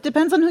 Well, it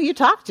depends on who you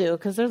talk to,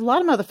 because there's a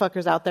lot of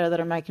motherfuckers out there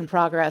that are making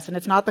progress, and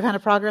it's not the kind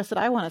of progress that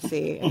I want to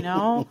see,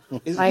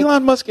 Is like,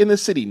 Elon Musk in the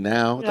city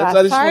now?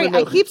 Yeah, sorry,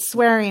 I keep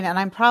swearing, and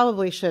I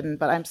probably shouldn't,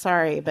 but I'm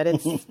sorry. But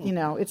it's,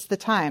 it's the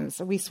times.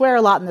 We swear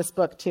a lot in this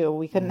book, too.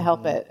 We couldn't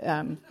help it.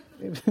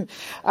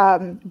 But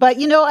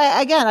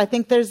I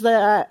think there's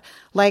the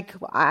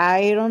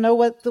I don't know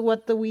what the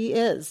we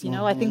is.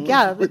 I think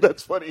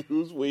that's funny.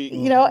 Who's we?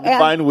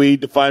 Define we,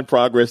 define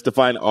progress,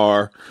 define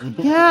R.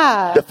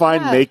 Yeah.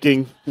 Define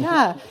making.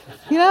 Yeah.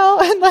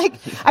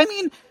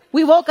 And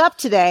we woke up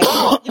today.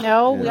 We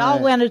all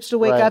managed to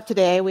wake up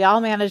today. We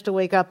all managed to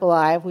wake up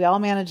alive. We all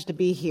managed to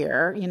be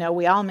here.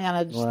 We all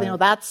managed. Right.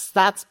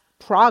 That's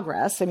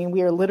progress. I mean,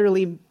 we are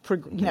literally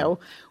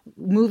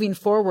moving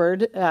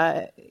forward.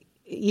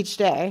 Each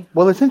day.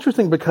 Well, it's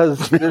interesting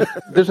because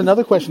there's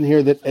another question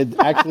here that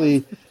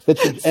actually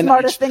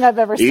smartest thing I've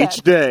ever said. Each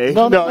day.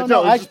 No.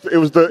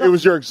 It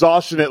was your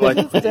exhaustion at like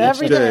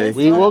every day.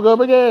 We woke up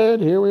again.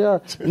 Here we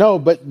are. No,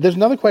 but there's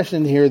another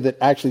question here that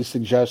actually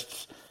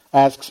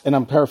asks, and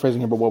I'm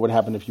paraphrasing here, but what would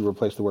happen if you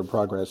replace the word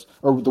progress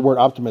or the word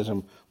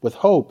optimism with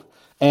hope?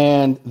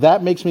 And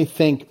that makes me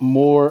think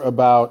more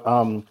about,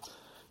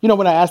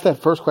 when I asked that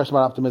first question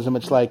about optimism,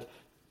 it's like,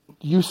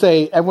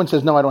 everyone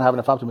says, no, I don't have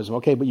enough optimism.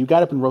 Okay, but you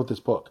got up and wrote this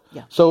book.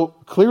 Yeah. So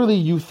clearly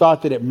you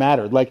thought that it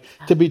mattered. Like,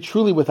 to be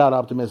truly without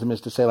optimism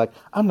is to say, like,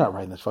 I'm not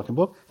writing this fucking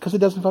book because it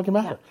doesn't fucking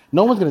matter. Yeah.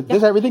 No one's going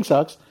to, everything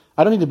sucks.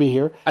 I don't need to be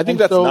here. I think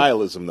that's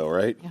nihilism though,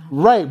 right? Yeah.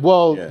 Right.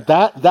 Well,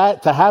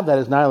 that to have that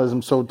is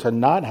nihilism. So to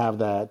not have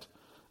that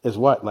is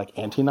what? Like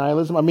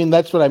anti-nihilism? I mean,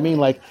 that's what I mean.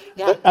 Like,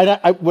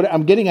 what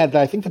I'm getting at,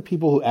 that I think the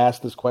people who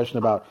ask this question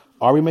about,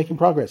 are we making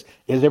progress?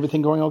 Is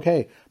everything going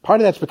okay? Part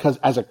of that's because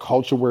as a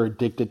culture, we're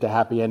addicted to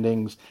happy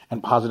endings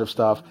and positive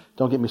stuff.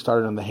 Don't get me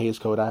started on the Hays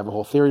Code. I have a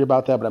whole theory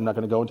about that, but I'm not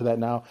going to go into that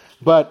now.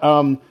 But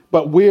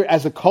we're,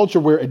 as a culture,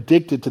 we're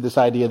addicted to this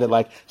idea that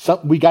like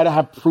we got to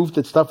have proof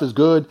that stuff is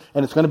good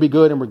and it's going to be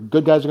good and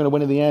good guys are going to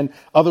win in the end.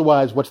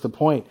 Otherwise, what's the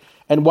point?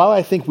 And while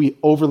I think we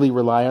overly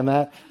rely on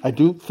that, I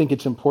do think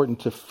it's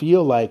important to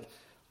feel like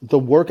the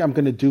work I'm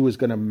going to do is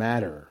going to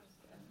matter.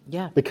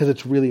 Yeah. Because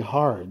it's really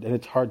hard, and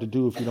it's hard to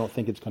do if you don't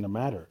think it's going to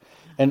matter.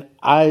 And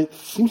it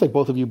seems like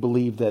both of you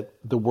believe that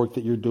the work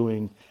that you're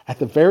doing, at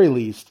the very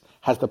least,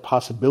 has the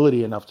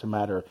possibility enough to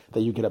matter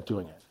that you get up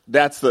doing it.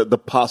 That's the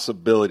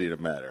possibility to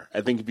matter.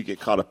 I think if you get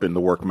caught up in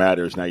the work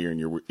matters, now you're in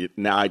your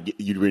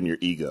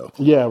ego.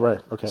 Yeah, right.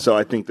 Okay. So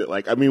I think that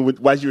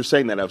as you were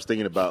saying that, I was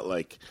thinking about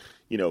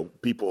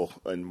people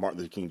in Martin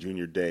Luther King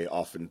Jr. Day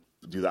often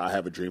do the I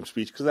Have a Dream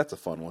speech because that's a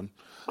fun one.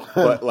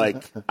 But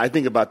I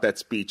think about that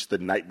speech the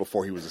night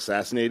before he was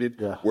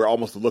assassinated, where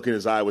almost the look in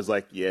his eye was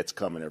like, yeah, it's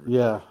coming, everybody.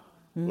 Yeah.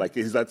 Like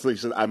he said,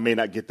 I may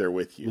not get there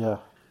with you. Yeah.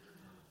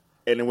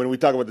 And when we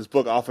talk about this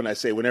book, often I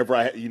say,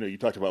 whenever you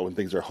talked about when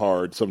things are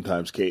hard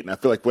sometimes, Kate, and I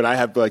feel like when I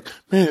have man,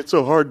 it's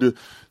so hard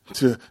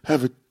to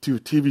have do a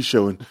TV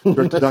show and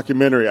direct a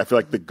documentary, I feel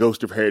like the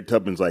ghost of Harriet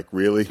Tubman's like,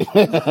 really?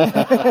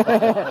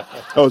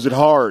 Oh, is it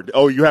hard?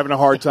 Oh, you having a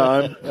hard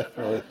time?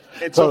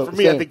 And so for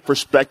me, I think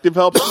perspective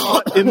helps a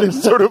lot in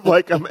this sort of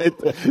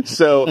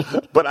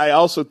but I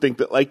also think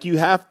that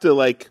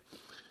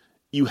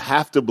you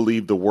have to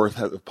believe the worth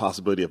has the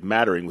possibility of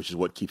mattering, which is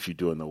what keeps you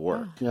doing the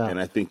work. Yeah. And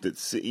I think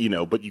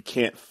that, but you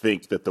can't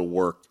think that the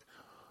work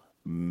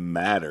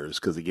matters,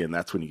 because again,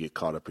 that's when you get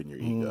caught up in your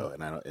ego,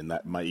 and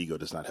my ego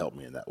does not help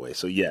me in that way.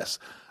 So yes,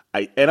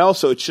 and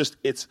also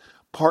it's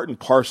part and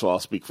parcel.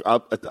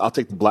 I'll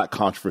take the black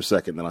conch for a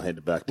second, then I'll hand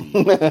it back to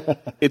you.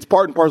 It's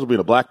part and parcel being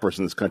a black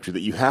person in this country that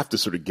you have to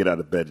sort of get out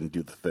of bed and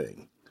do the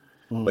thing.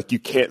 Like you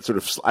can't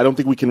I don't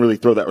think we can really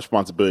throw that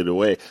responsibility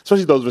away,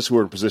 especially those of us who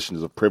are in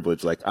positions of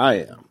privilege like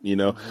I am,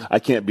 I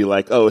can't be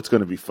like, oh, it's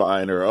going to be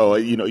fine, or,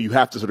 you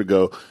have to sort of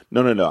go,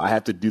 no, I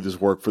have to do this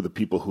work for the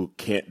people who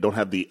don't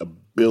have the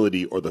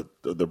ability or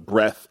the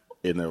breath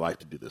in their life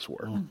to do this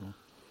work.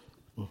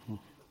 Mm-hmm. Mm-hmm.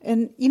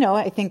 And,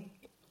 I think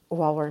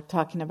while we're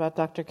talking about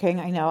Dr. King,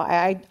 I know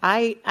I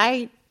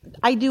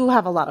do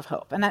have a lot of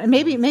hope, and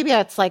maybe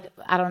it's like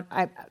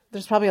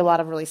there's probably a lot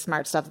of really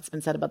smart stuff that's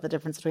been said about the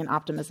difference between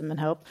optimism and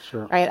hope.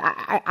 Sure. Right?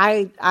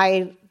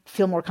 I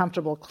feel more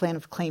comfortable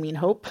claiming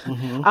hope,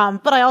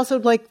 but I also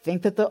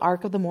think that the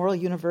arc of the moral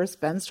universe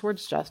bends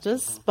towards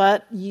justice,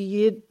 but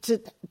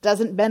it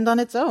doesn't bend on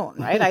its own,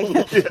 right?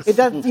 Yes. It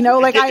does,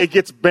 it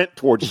gets bent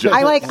towards justice.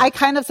 I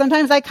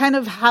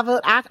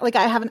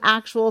have an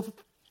actual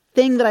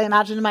thing that I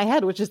imagine in my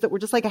head, which is that we're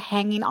just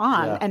hanging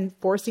on and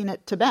forcing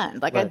it to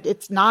bend. Right.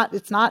 It's not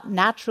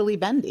naturally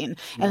bending,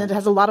 and it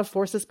has a lot of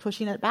forces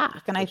pushing it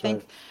back. And I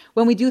think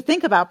when we do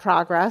think about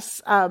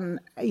progress, and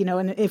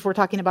if we're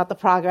talking about the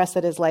progress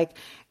that is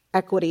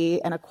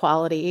equity and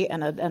equality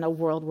and a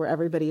world where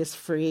everybody is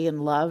free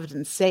and loved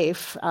and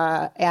safe,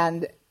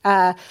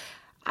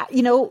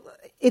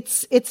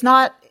 it's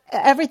not.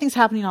 Everything's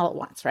happening all at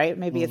once, right?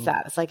 Maybe it's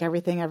that. It's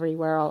everything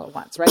everywhere all at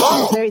once, right?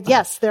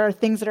 There are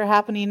things that are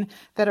happening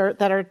that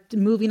are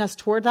moving us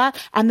toward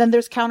that. And then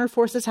there's counter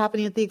forces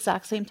happening at the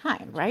exact same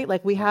time,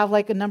 right? We have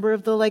a number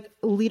of the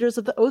leaders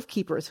of the Oath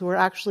Keepers who are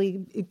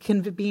actually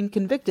being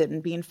convicted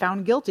and being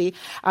found guilty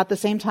at the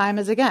same time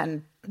as,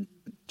 again,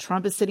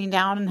 Trump is sitting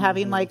down and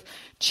having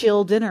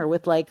chill dinner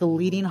with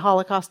leading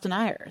Holocaust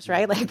deniers,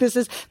 right?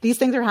 These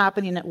things are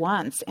happening at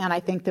once. And I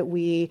think that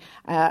we,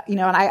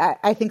 and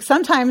I think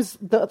sometimes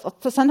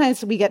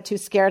we get too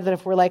scared that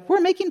if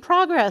we're making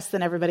progress,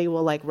 then everybody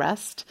will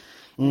rest,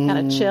 kind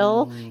of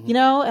chill, and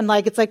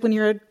it's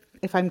when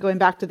if I'm going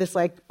back to this,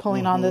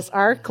 pulling on this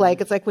arc,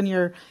 it's when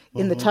you're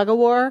in the tug of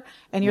war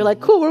and you're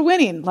cool, we're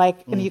winning,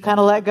 and you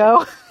kind of let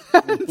go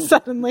and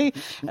suddenly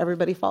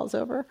everybody falls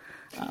over.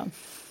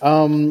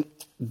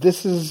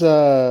 This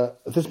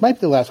might be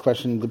the last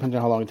question, depending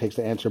on how long it takes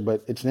to answer,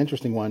 but it's an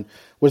interesting one.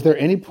 Was there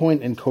any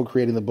point in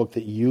co-creating the book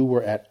that you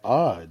were at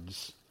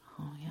odds?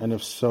 Oh, yeah. And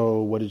if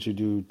so, what did you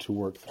do to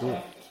work through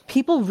it?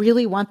 People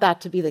really want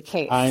that to be the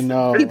case. I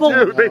know.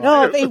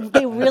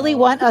 They really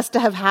want us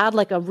to have had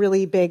a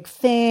really big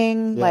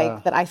thing,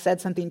 that I said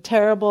something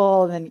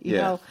terrible, and then, you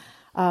know.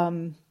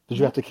 Did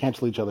you have to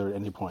cancel each other at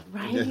any point?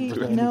 Right.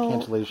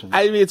 Cancellations?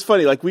 I mean, it's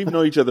funny. We've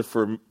known each other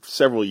for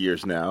several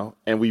years now,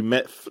 and we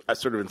met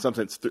sort of in some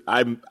sense.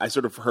 I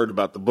sort of heard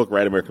about the book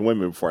Right American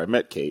Women before I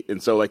met Kate,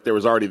 and so there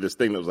was already this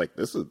thing that was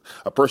this is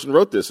a person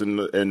wrote this,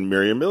 and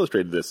Miriam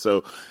illustrated this.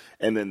 So,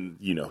 and then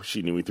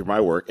she knew me through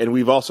my work, and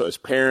we've also as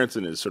parents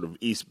and as sort of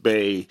East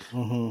Bay,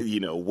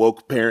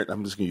 woke parent.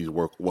 I'm just going to use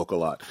woke a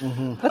lot.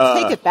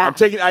 Let's take it back.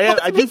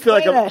 I do feel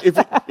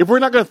if we're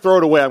not going to throw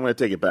it away, I'm going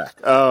to take it back.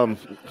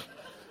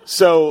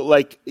 So,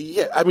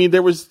 I mean,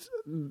 there was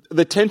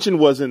the tension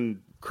was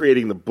in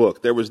creating the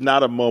book. There was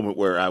not a moment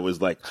where I was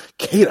like,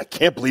 Kate, I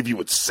can't believe you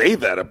would say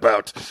that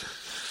about.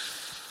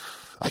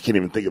 I can't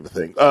even think of a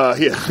thing.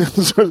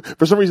 So,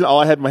 for some reason, all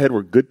I had in my head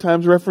were Good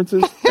Times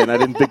references, and I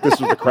didn't think this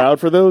was the crowd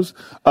for those.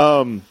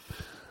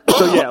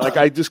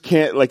 I just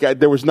can't.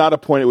 There was not a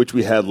point at which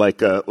we had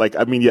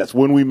yes,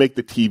 when we make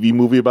the TV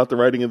movie about the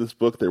writing of this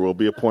book, there will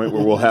be a point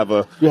where we'll have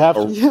the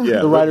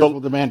writers will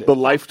demand it. The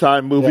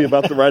Lifetime movie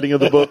about the writing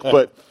of the book,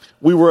 but.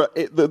 We were.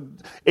 To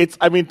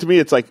me,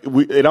 it's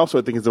it also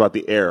I think it's about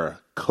the era,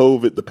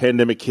 COVID, the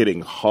pandemic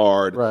hitting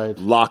hard, right.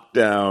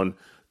 Lockdown,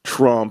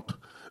 Trump,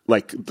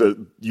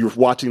 you're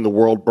watching the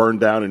world burn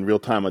down in real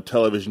time on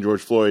television.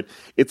 George Floyd.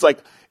 It's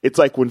like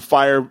when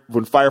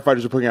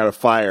firefighters are putting out a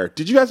fire.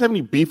 Did you guys have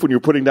any beef when you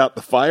were putting out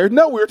the fire?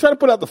 No, we were trying to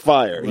put out the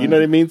fire. Right. You know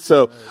what I mean?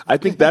 So I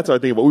think that's what I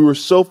think about. We were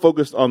so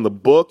focused on the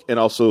book and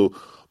also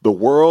the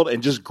world,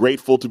 and just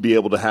grateful to be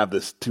able to have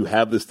this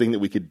thing that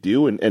we could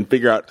do and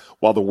figure out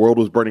while the world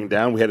was burning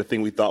down, we had a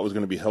thing we thought was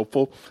going to be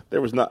helpful.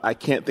 I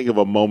can't think of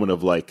a moment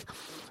of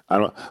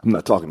I'm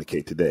not talking to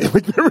Kate today.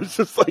 There was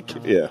just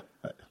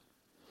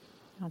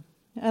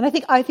And I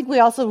think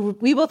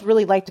we both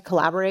really like to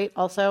collaborate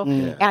also.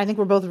 And I think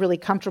we're both really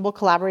comfortable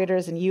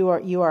collaborators, and you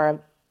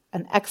are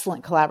an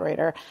excellent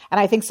collaborator. And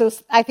I think so.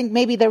 I think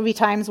maybe there would be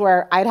times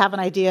where I'd have an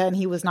idea and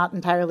he was not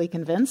entirely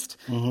convinced,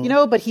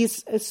 but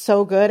he's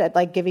so good at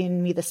like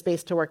giving me the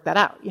space to work that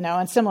out,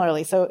 and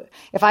similarly. So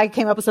if I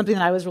came up with something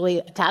that I was really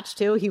attached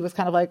to, he was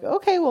kind of like,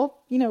 okay, well,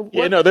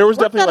 there was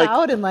definitely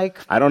out and like,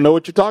 I don't know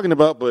what you're talking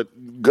about, but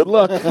good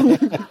luck.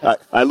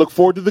 I look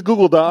forward to the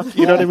Google Doc.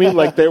 You know what I mean?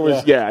 Like there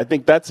was, I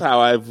think that's how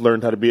I've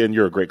learned how to be, and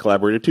you're a great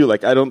collaborator too.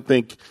 Like I don't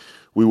think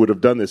we would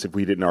have done this if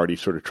we didn't already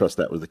sort of trust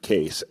that was the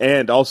case.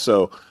 And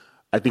also,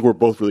 I think we're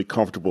both really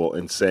comfortable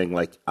in saying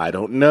like, I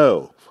don't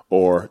know,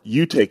 or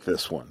you take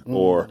this one,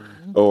 or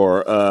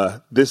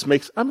this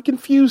makes, I'm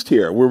confused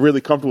here. We're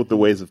really comfortable with the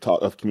ways of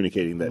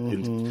communicating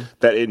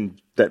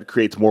that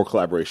creates more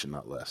collaboration,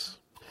 not less.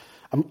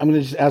 I'm going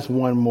to just ask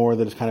one more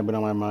that has kind of been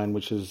on my mind,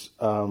 which is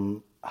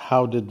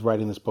how did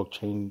writing this book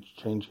change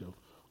you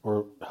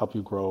or help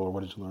you grow, or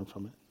what did you learn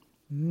from it?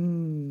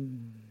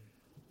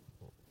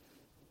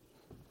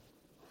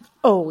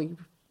 Oh,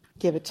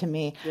 give it to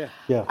me.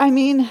 Yeah. I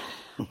mean,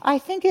 I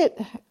think it,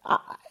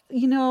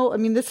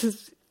 this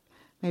is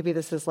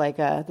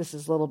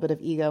a little bit of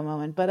ego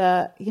moment,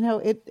 but,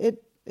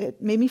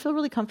 it made me feel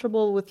really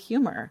comfortable with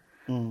humor.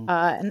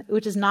 And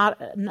which has not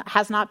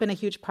been a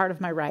huge part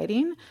of my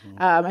writing.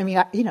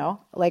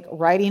 Like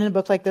writing a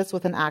book like this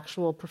with an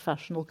actual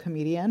professional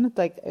comedian,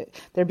 like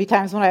there'd be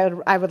times when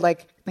I would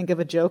like think of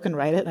a joke and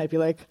write it, and I'd be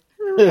like,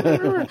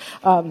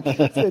 and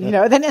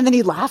then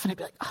he'd laugh, and I'd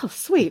be like, oh,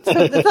 sweet. So,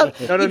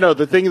 No.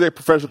 The thing that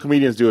professional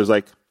comedians do is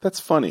like, that's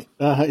funny.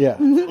 Yeah.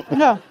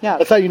 No, yeah.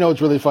 That's how you know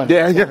it's really funny.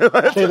 Yeah.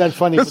 Say that's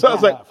funny. So I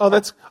was like,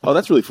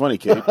 that's really funny,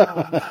 Kate.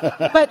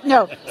 But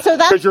no, so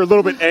that's because you're a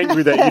little bit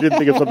angry that you didn't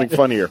think of something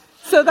funnier.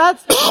 So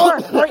that's or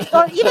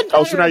even better.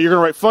 Oh, so now you're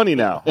gonna write funny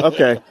now?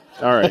 Okay.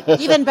 All right.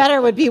 Even better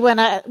would be when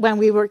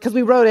we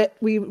wrote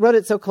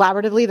it so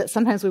collaboratively that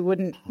sometimes we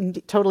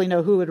wouldn't totally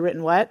know who had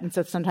written what, and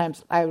so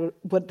sometimes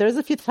there's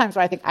a few times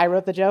where I think I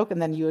wrote the joke,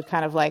 and then you would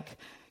kind of like,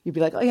 you'd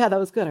be like, oh yeah, that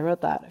was good, I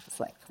wrote that. I was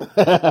like,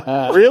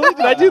 really?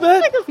 Did I do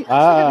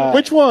that?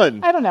 Which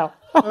one? I don't know.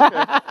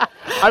 Okay.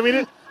 I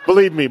mean,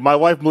 believe me, my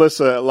wife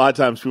Melissa, a lot of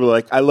times people are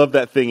like, I love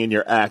that thing in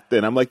your act,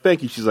 and I'm like,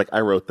 thank you. She's like,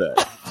 I wrote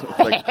that.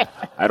 Like,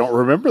 I don't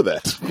remember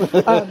that.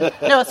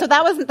 No, so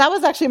that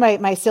was actually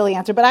my silly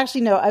answer, but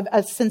actually no,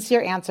 a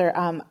sincere answer.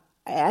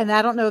 And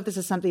I don't know if this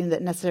is something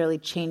that necessarily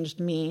changed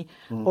me,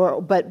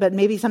 but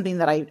maybe something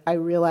that I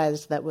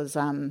realized that was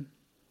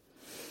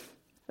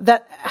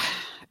that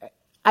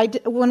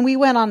when we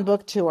went on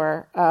book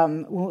tour,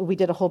 we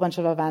did a whole bunch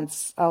of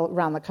events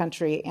around the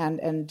country,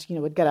 and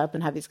would get up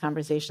and have these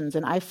conversations,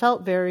 and I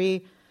felt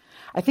very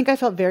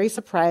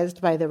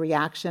surprised by the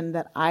reaction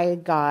that I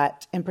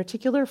got, in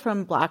particular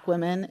from Black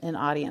women in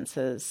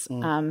audiences.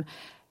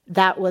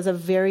 That was a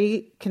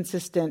very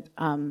consistent,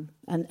 and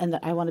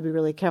I want to be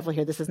really careful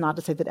here. This is not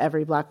to say that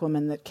every Black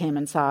woman that came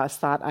and saw us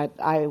thought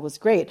I was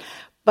great,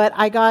 but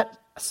I got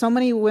so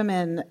many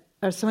women,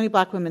 or so many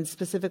Black women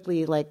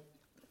specifically, like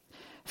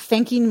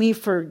thanking me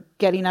for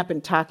getting up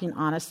and talking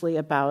honestly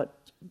about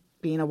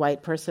being a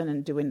white person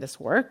and doing this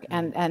work,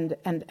 and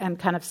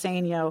kind of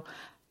saying,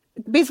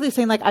 basically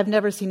saying like, I've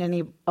never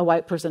seen a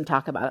white person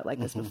talk about it like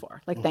this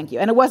before. Like, thank you.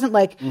 And it wasn't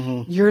like,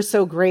 you're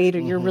so great, or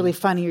you're really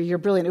funny, or you're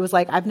brilliant. It was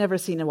like, I've never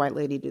seen a white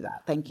lady do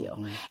that. Thank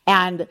you.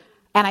 And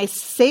I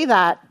say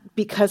that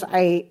because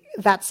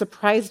that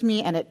surprised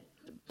me, and it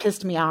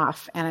pissed me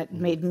off, and it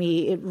made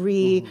me,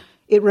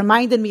 it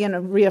reminded me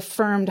and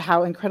reaffirmed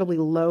how incredibly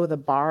low the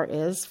bar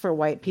is for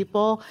white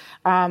people,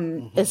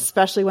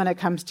 especially when it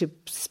comes to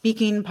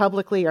speaking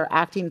publicly or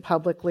acting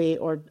publicly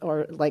or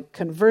like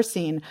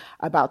conversing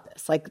about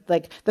this. Like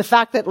the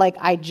fact that like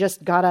I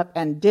just got up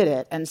and did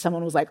it, and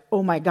someone was like,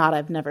 "Oh my God,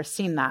 I've never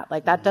seen that."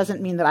 Like that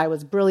doesn't mean that I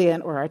was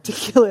brilliant or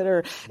articulate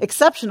or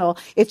exceptional.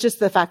 It's just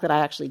the fact that I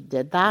actually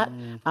did that,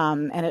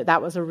 and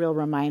that was a real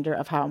reminder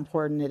of how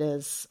important it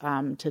is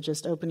to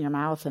just open your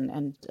mouth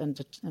and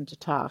to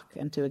talk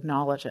and to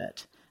acknowledge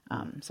it.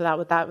 So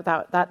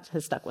that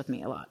has stuck with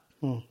me a lot.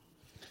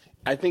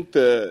 I think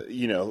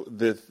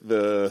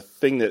the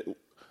thing that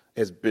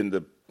has been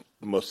the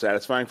most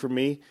satisfying for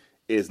me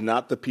is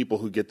not the people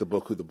who get the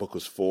book, who the book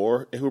was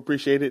for, and who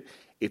appreciate it.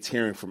 It's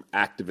hearing from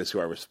activists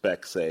who I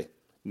respect say,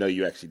 no,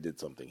 you actually did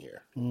something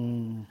here.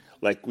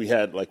 Like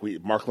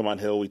Mark Lamont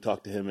Hill, we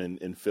talked to him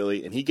in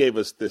Philly, and he gave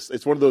us this.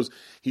 It's one of those,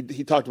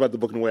 he talked about the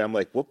book in a way I'm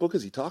like, what book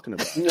is he talking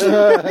about?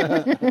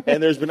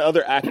 And there's been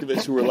other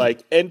activists who were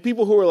like, and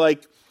people who were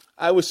like,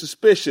 I was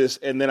suspicious,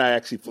 and then I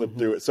actually flipped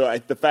through it. So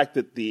the fact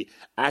that the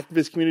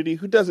activist community,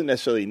 who doesn't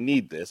necessarily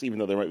need this, even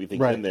though there might be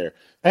things in there,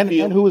 and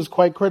who is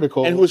quite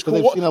critical, and who is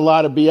they've seen a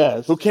lot of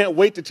BS, who can't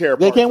wait to tear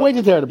apart. They can't wait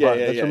to tear it apart.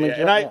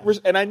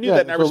 And I knew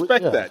that, and I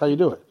respect that. That's how you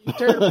do it. You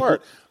tear it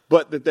apart.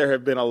 But that there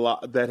have been a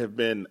lot that have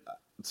been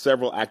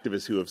several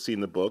activists who have seen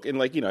the book, and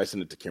like, I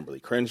sent it to Kimberly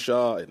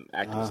Crenshaw and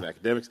activists and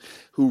academics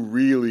who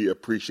really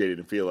appreciate it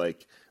and feel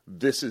like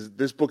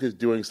this book is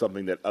doing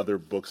something that other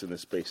books in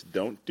this space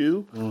don't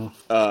do.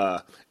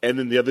 And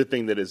then the other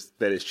thing that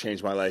has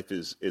changed my life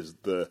is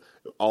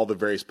all the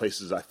various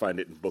places I find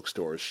it in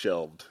bookstores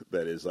shelved.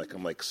 That is like,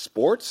 I'm like,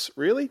 sports,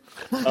 really?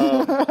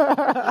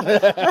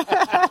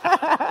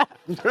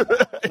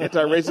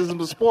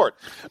 Anti-racism is sport.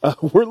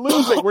 We're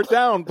losing. We're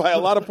down by a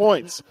lot of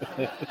points.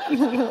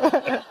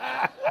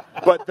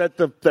 But that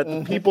the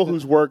people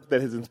whose work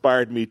that has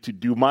inspired me to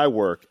do my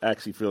work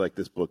actually feel like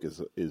this book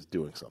is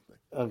doing something.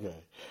 Okay.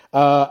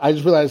 I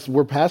just realized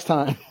we're past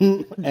time,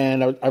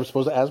 and I was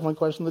supposed to ask my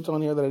question that's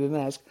on here that I didn't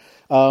ask.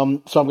 So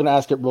I'm going to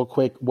ask it real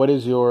quick. What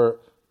is your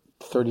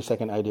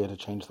 30-second idea to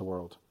change the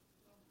world?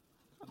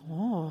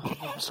 Oh.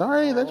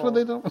 Sorry, that's what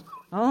they don't.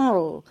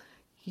 Oh.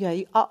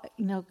 Yeah,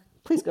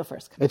 please go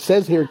first. It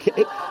says here,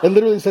 it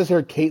literally says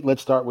here, Kate,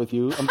 let's start with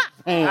you. I'm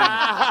saying,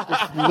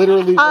 it's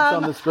literally what's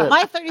on the script.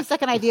 My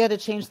 30-second idea to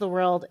change the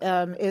world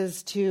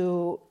is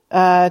to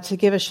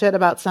give a shit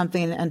about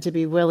something and to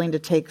be willing to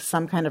take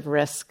some kind of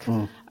risk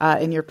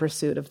in your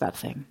pursuit of that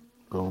thing.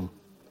 Boom.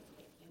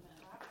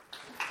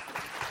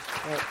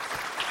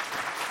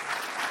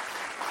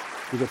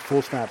 You get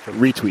full snap for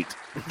retweet.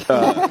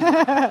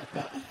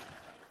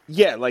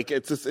 Yeah, like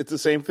it's the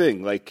same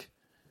thing. Like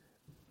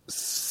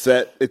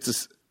set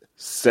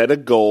a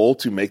goal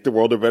to make the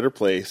world a better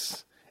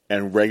place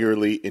and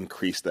regularly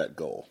increase that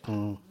goal.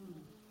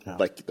 Yeah.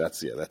 Like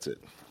that's it.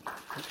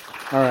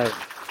 All right.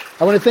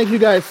 I want to thank you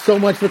guys so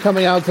much for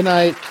coming out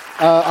tonight.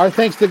 Our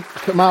thanks to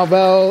Kamau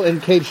Bell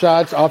and Kate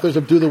Schatz, authors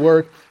of Do the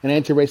Work, an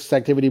anti-racist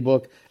activity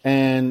book,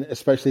 and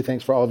especially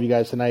thanks for all of you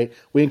guys tonight.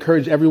 We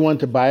encourage everyone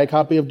to buy a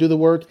copy of Do the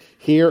Work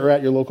here or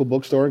at your local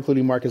bookstore,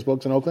 including Marcus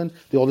Books in Oakland,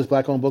 the oldest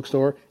black-owned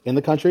bookstore in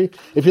the country.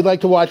 If you'd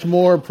like to watch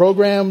more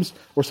programs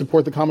or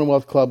support the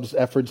Commonwealth Club's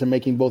efforts in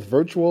making both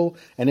virtual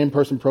and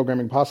in-person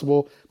programming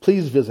possible,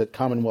 please visit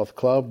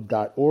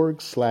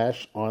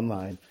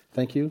commonwealthclub.org/online.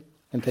 Thank you,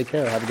 and take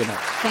care. Have a good night.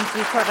 Thank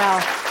you,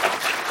 Corbell.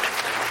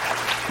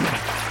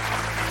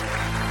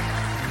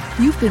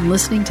 You've been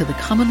listening to the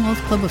Commonwealth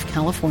Club of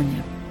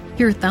California.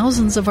 Hear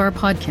thousands of our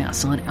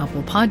podcasts on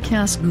Apple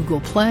Podcasts, Google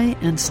Play,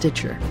 and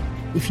Stitcher.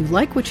 If you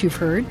like what you've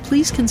heard,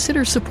 please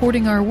consider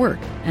supporting our work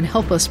and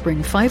help us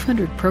bring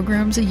 500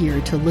 programs a year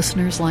to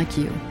listeners like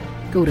you.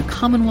 Go to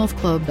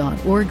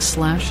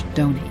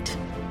commonwealthclub.org/donate.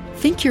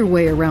 Think your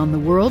way around the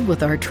world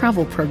with our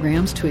travel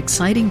programs to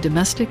exciting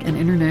domestic and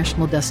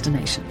international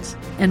destinations.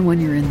 And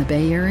when you're in the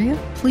Bay Area,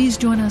 please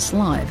join us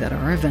live at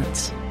our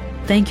events.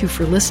 Thank you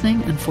for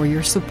listening and for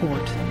your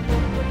support.